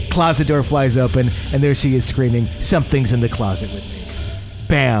stairs, closet door flies open, and there she is screaming, "Something's in the closet with me."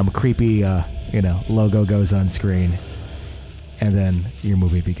 Bam! Creepy, logo goes on screen. And then your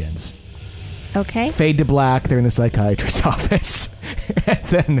movie begins. Okay. Fade to black, they're in the psychiatrist's office. And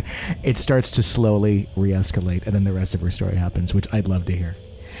then it starts to slowly re-escalate, and then the rest of her story happens, which I'd love to hear.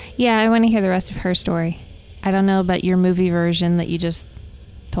 Yeah, I want to hear the rest of her story. I don't know about your movie version that you just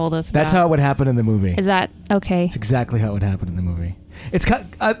told us about. That's how it would happen in the movie. Is that okay? It's exactly how it would happen in the movie. It's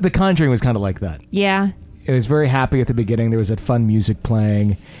The Conjuring was kind of like that. Yeah. It was very happy at the beginning. There was that fun music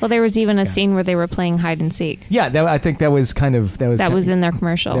playing. Well, there was even a scene where they were playing hide and seek. Yeah, I think that was kind of... That was in their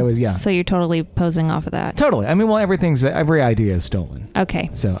commercial. That was, yeah. So you're totally posing off of that. Totally. I mean, well, every idea is stolen.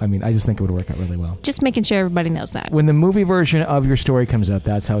 Okay. So, I mean, I just think it would work out really well. Just making sure everybody knows that. When the movie version of your story comes out,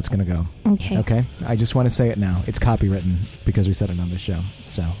 that's how it's going to go. Okay. Okay? I just want to say it now. It's copywritten because we said it on the show.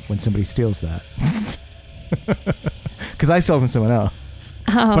 So, when somebody steals that... Because I stole it from someone else.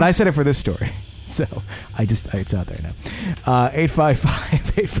 Oh. But I said it for this story. So, it's out there now.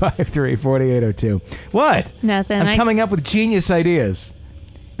 855-853-4802. What? Nothing. I'm coming up with genius ideas.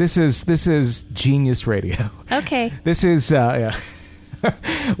 This is genius radio. Okay. This is, yeah.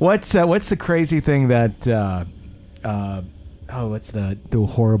 What's the crazy thing that, what's the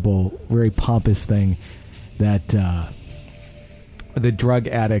horrible, very pompous thing that, the drug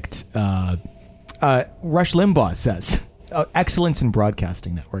addict, Rush Limbaugh says? Excellence in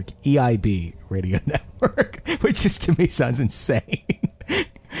Broadcasting Network, EIB Radio Network, which just to me sounds insane.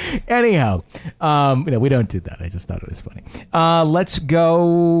 Anyhow, we don't do that. I just thought it was funny. Let's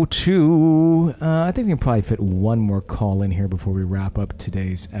go to, I think we can probably fit one more call in here before we wrap up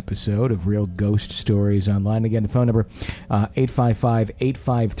today's episode of Real Ghost Stories Online. Again, the phone number,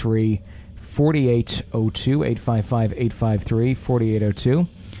 855-853-4802, 855-853-4802.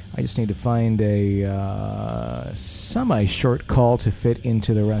 I just need to find a semi-short call to fit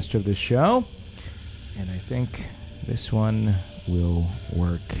into the rest of the show. And I think this one will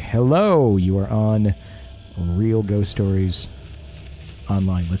work. Hello, you are on Real Ghost Stories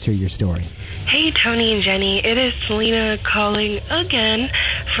Online. Let's hear your story. Hey, Tony and Jenny. It is Selena calling again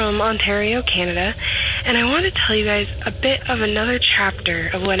from Ontario, Canada. And I want to tell you guys a bit of another chapter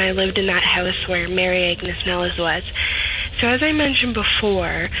of when I lived in that house where Mary Agnes Nellis was. So as I mentioned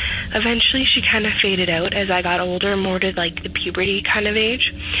before, eventually she kind of faded out as I got older, more to like the puberty kind of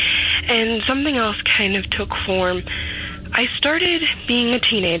age. And something else kind of took form. I started being a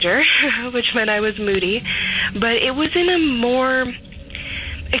teenager, which meant I was moody, but it was in a more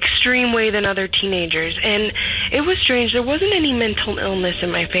extreme way than other teenagers. And it was strange. There wasn't any mental illness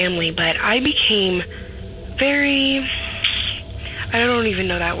in my family, but I became very... I don't even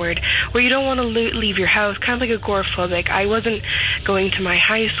know that word, where you don't want to leave your house, kind of like agoraphobic. I wasn't going to my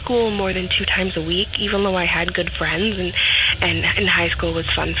high school more than 2 times a week, even though I had good friends, and high school was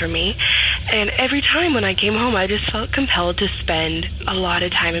fun for me. And every time when I came home, I just felt compelled to spend a lot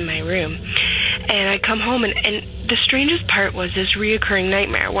of time in my room. And I'd come home, and the strangest part was this reoccurring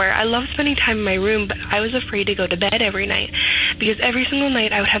nightmare where I loved spending time in my room, but I was afraid to go to bed every night, because every single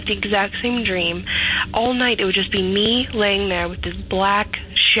night I would have the exact same dream. All night it would just be me laying there with this black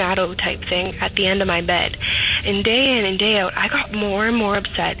shadow type thing at the end of my bed. And day in and day out, I got more and more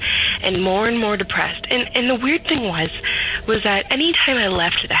upset and more depressed. And the weird thing was that anytime I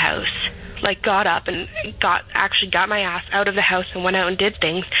left the house, like got up and got my ass out of the house and went out and did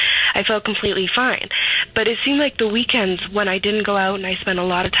things, I felt completely fine. But it seemed like the weekends when I didn't go out and I spent a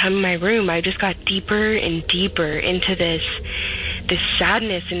lot of time in my room, I just got deeper and deeper into this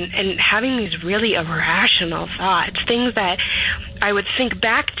sadness and having these really irrational thoughts, things that I would think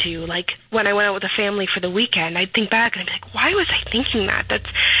back to, like when I went out with the family for the weekend, I'd think back and I'd be like, why was I thinking that? That's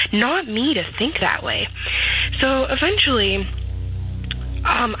not me to think that way. So eventually,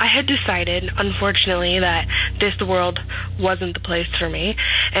 I had decided, unfortunately, that this world wasn't the place for me,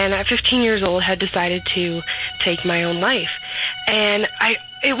 and at 15 years old had decided to take my own life. And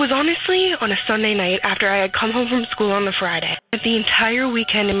it was honestly on a Sunday night after I had come home from school on the Friday. The entire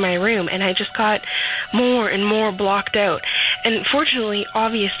weekend in my room, and I just got more and more blocked out. And fortunately,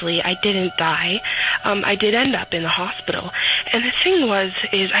 obviously, I didn't die. I did end up in the hospital. And the thing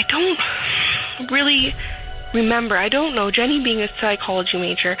is I don't really remember, I don't know, Jenny being a psychology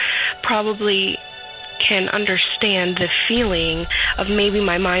major probably can understand the feeling of maybe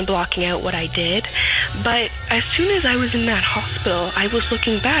my mind blocking out what I did. But as soon as I was in that hospital, I was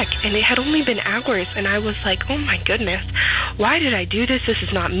looking back, and it had only been hours, and I was like, oh my goodness, why did I do this? This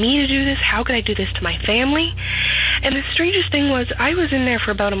is not me to do this. How could I do this to my family? And the strangest thing was, I was in there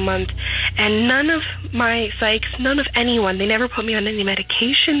for about a month, and none of my psychs, none of anyone, they never put me on any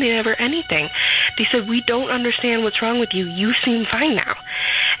medication, they never anything. They said, we don't understand what's wrong with you. You seem fine now.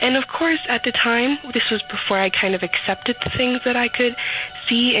 And of course, at the time, this was before I kind of accepted the things that I could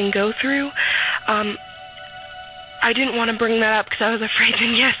see and go through. I didn't want to bring that up because I was afraid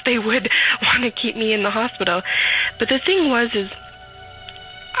that, yes, they would want to keep me in the hospital. But the thing was,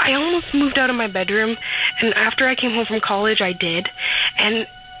 I almost moved out of my bedroom, and after I came home from college, I did. And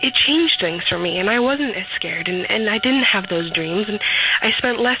it changed things for me, and I wasn't as scared, and I didn't have those dreams, and I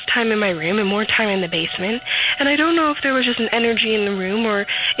spent less time in my room and more time in the basement. And I don't know if there was just an energy in the room or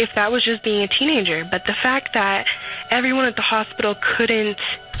if that was just being a teenager, but the fact that everyone at the hospital couldn't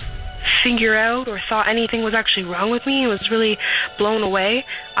figure out or thought anything was actually wrong with me was really blown away.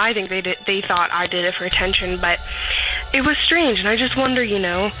 I think they thought I did it for attention, but it was strange, and I just wonder,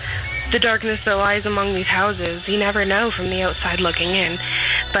 the darkness that lies among these houses, you never know from the outside looking in.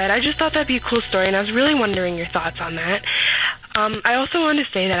 But I just thought that'd be a cool story, and I was really wondering your thoughts on that. I also wanted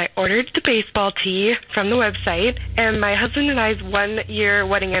to say that I ordered the baseball tee from the website, and my husband and I's 1-year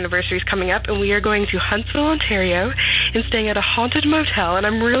wedding anniversary is coming up, and we are going to Huntsville, Ontario, and staying at a haunted motel, and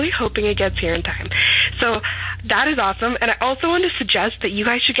I'm really hoping it gets here in time. So that is awesome, and I also want to suggest that you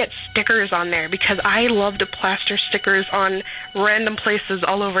guys should get stickers on there, because I love to plaster stickers on random places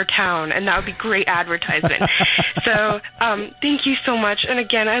all over town, and that would be great advertisement. So thank you so much, and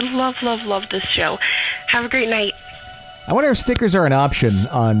again, I love this show. Have a great night. I wonder if stickers are an option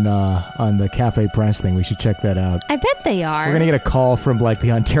on the Cafe Press thing. We should check that out. I bet they are. We're going to get a call from,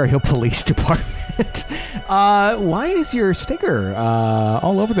 the Ontario Police Department. Why is your sticker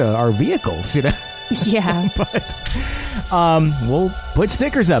all over our vehicles, Yeah. But we'll put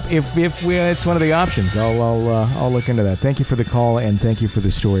stickers up if it's one of the options. I'll look into that. Thank you for the call, and thank you for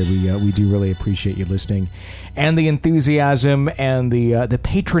the story. We do really appreciate you listening, and the enthusiasm and the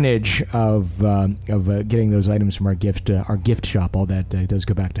patronage of getting those items from our gift shop. All that does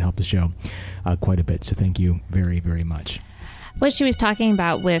go back to help the show quite a bit. So thank you very, very much. What she was talking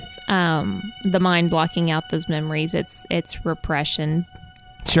about with the mind blocking out those memories, it's repression.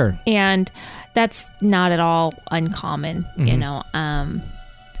 Sure. And that's not at all uncommon, Mm-hmm.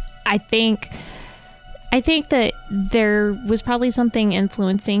 I think that there was probably something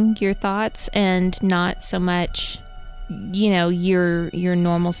influencing your thoughts and not so much, your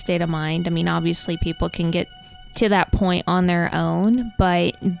normal state of mind. I mean, obviously people can get to that point on their own,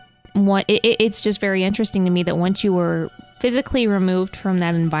 but it's just very interesting to me that once you were physically removed from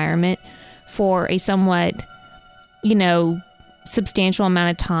that environment for a somewhat, substantial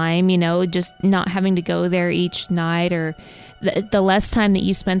amount of time, just not having to go there each night, or the less time that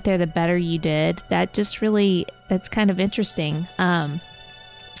you spent there, the better you did. That just really, that's kind of interesting.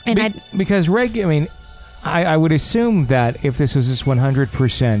 Because I would assume that if this was just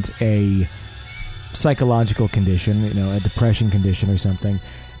 100% a psychological condition, a depression condition or something,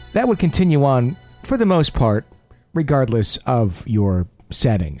 that would continue on for the most part, regardless of your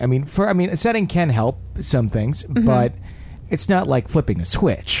setting. A setting can help some things, but it's not like flipping a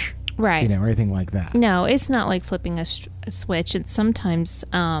switch, right? Or anything like that. No, it's not like flipping a switch. It's sometimes,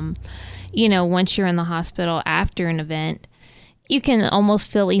 once you're in the hospital after an event, you can almost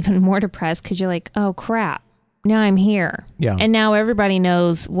feel even more depressed because you're like, oh crap, now I'm here. Yeah. And now everybody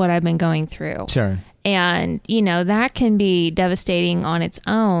knows what I've been going through. Sure. And, that can be devastating on its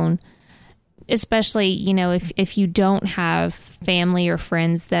own, especially, if you don't have family or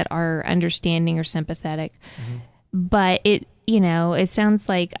friends that are understanding or sympathetic. But it sounds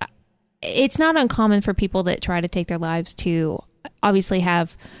like it's not uncommon for people that try to take their lives to obviously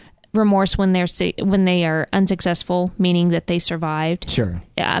have remorse when they are unsuccessful, meaning that they survived. Sure.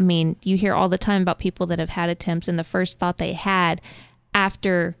 You hear all the time about people that have had attempts, and the first thought they had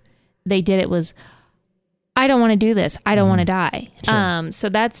after they did it was, I don't want to do this. I don't want to die. Sure. So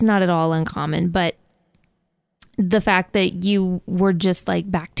that's not at all uncommon. But the fact that you were just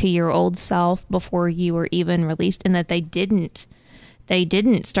like back to your old self before you were even released, and that they didn't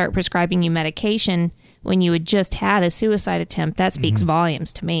start prescribing you medication when you had just had a suicide attempt, that speaks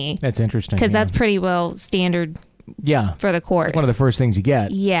volumes to me. That's interesting. Because that's pretty well standard for the course. It's one of the first things you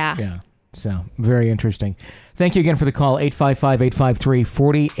get. Yeah. Yeah. So, very interesting. Thank you again for the call,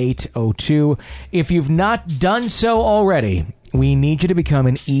 855-853-4802. If you've not done so already, we need you to become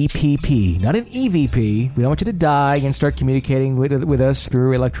an EPP, not an EVP. We don't want you to die and start communicating with us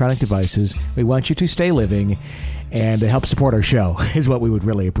through electronic devices. We want you to stay living and help support our show is what we would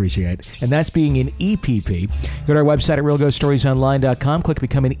really appreciate. And that's being an EPP. Go to our website at realghoststoriesonline.com, click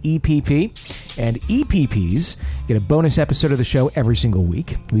Become an EPP, and EPPs get a bonus episode of the show every single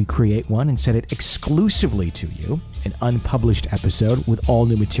week. We create one and send it exclusively to you, an unpublished episode with all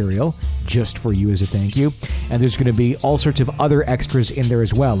new material just for you as a thank you. And there's going to be all sorts of other extras in there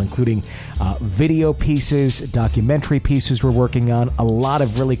as well, including video pieces, documentary pieces we're working on, a lot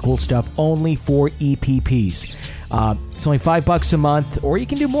of really cool stuff only for EPPs. It's only $5 a month, or you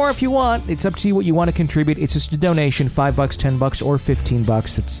can do more if you want. It's up to you what you want to contribute. It's just a donation, $5, $10, or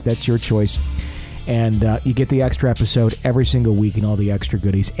 $15. That's your choice. And you get the extra episode every single week and all the extra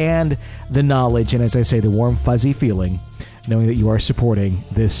goodies and the knowledge, and as I say, the warm, fuzzy feeling, knowing that you are supporting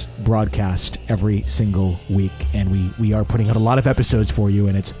this broadcast every single week. And we are putting out a lot of episodes for you,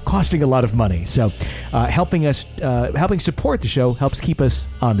 and it's costing a lot of money. So helping support the show helps keep us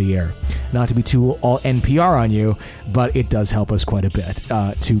on the air. Not to be too all NPR on you, but it does help us quite a bit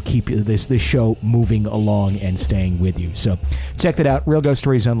to keep this show moving along and staying with you. So check that out,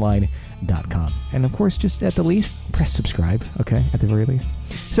 realghoststoriesonline.com. And of course, just at the least, press subscribe, okay, at the very least.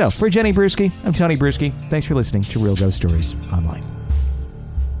 So for Jenny Brewski, I'm Tony Brewski. Thanks for listening to Real Ghost Stories Online.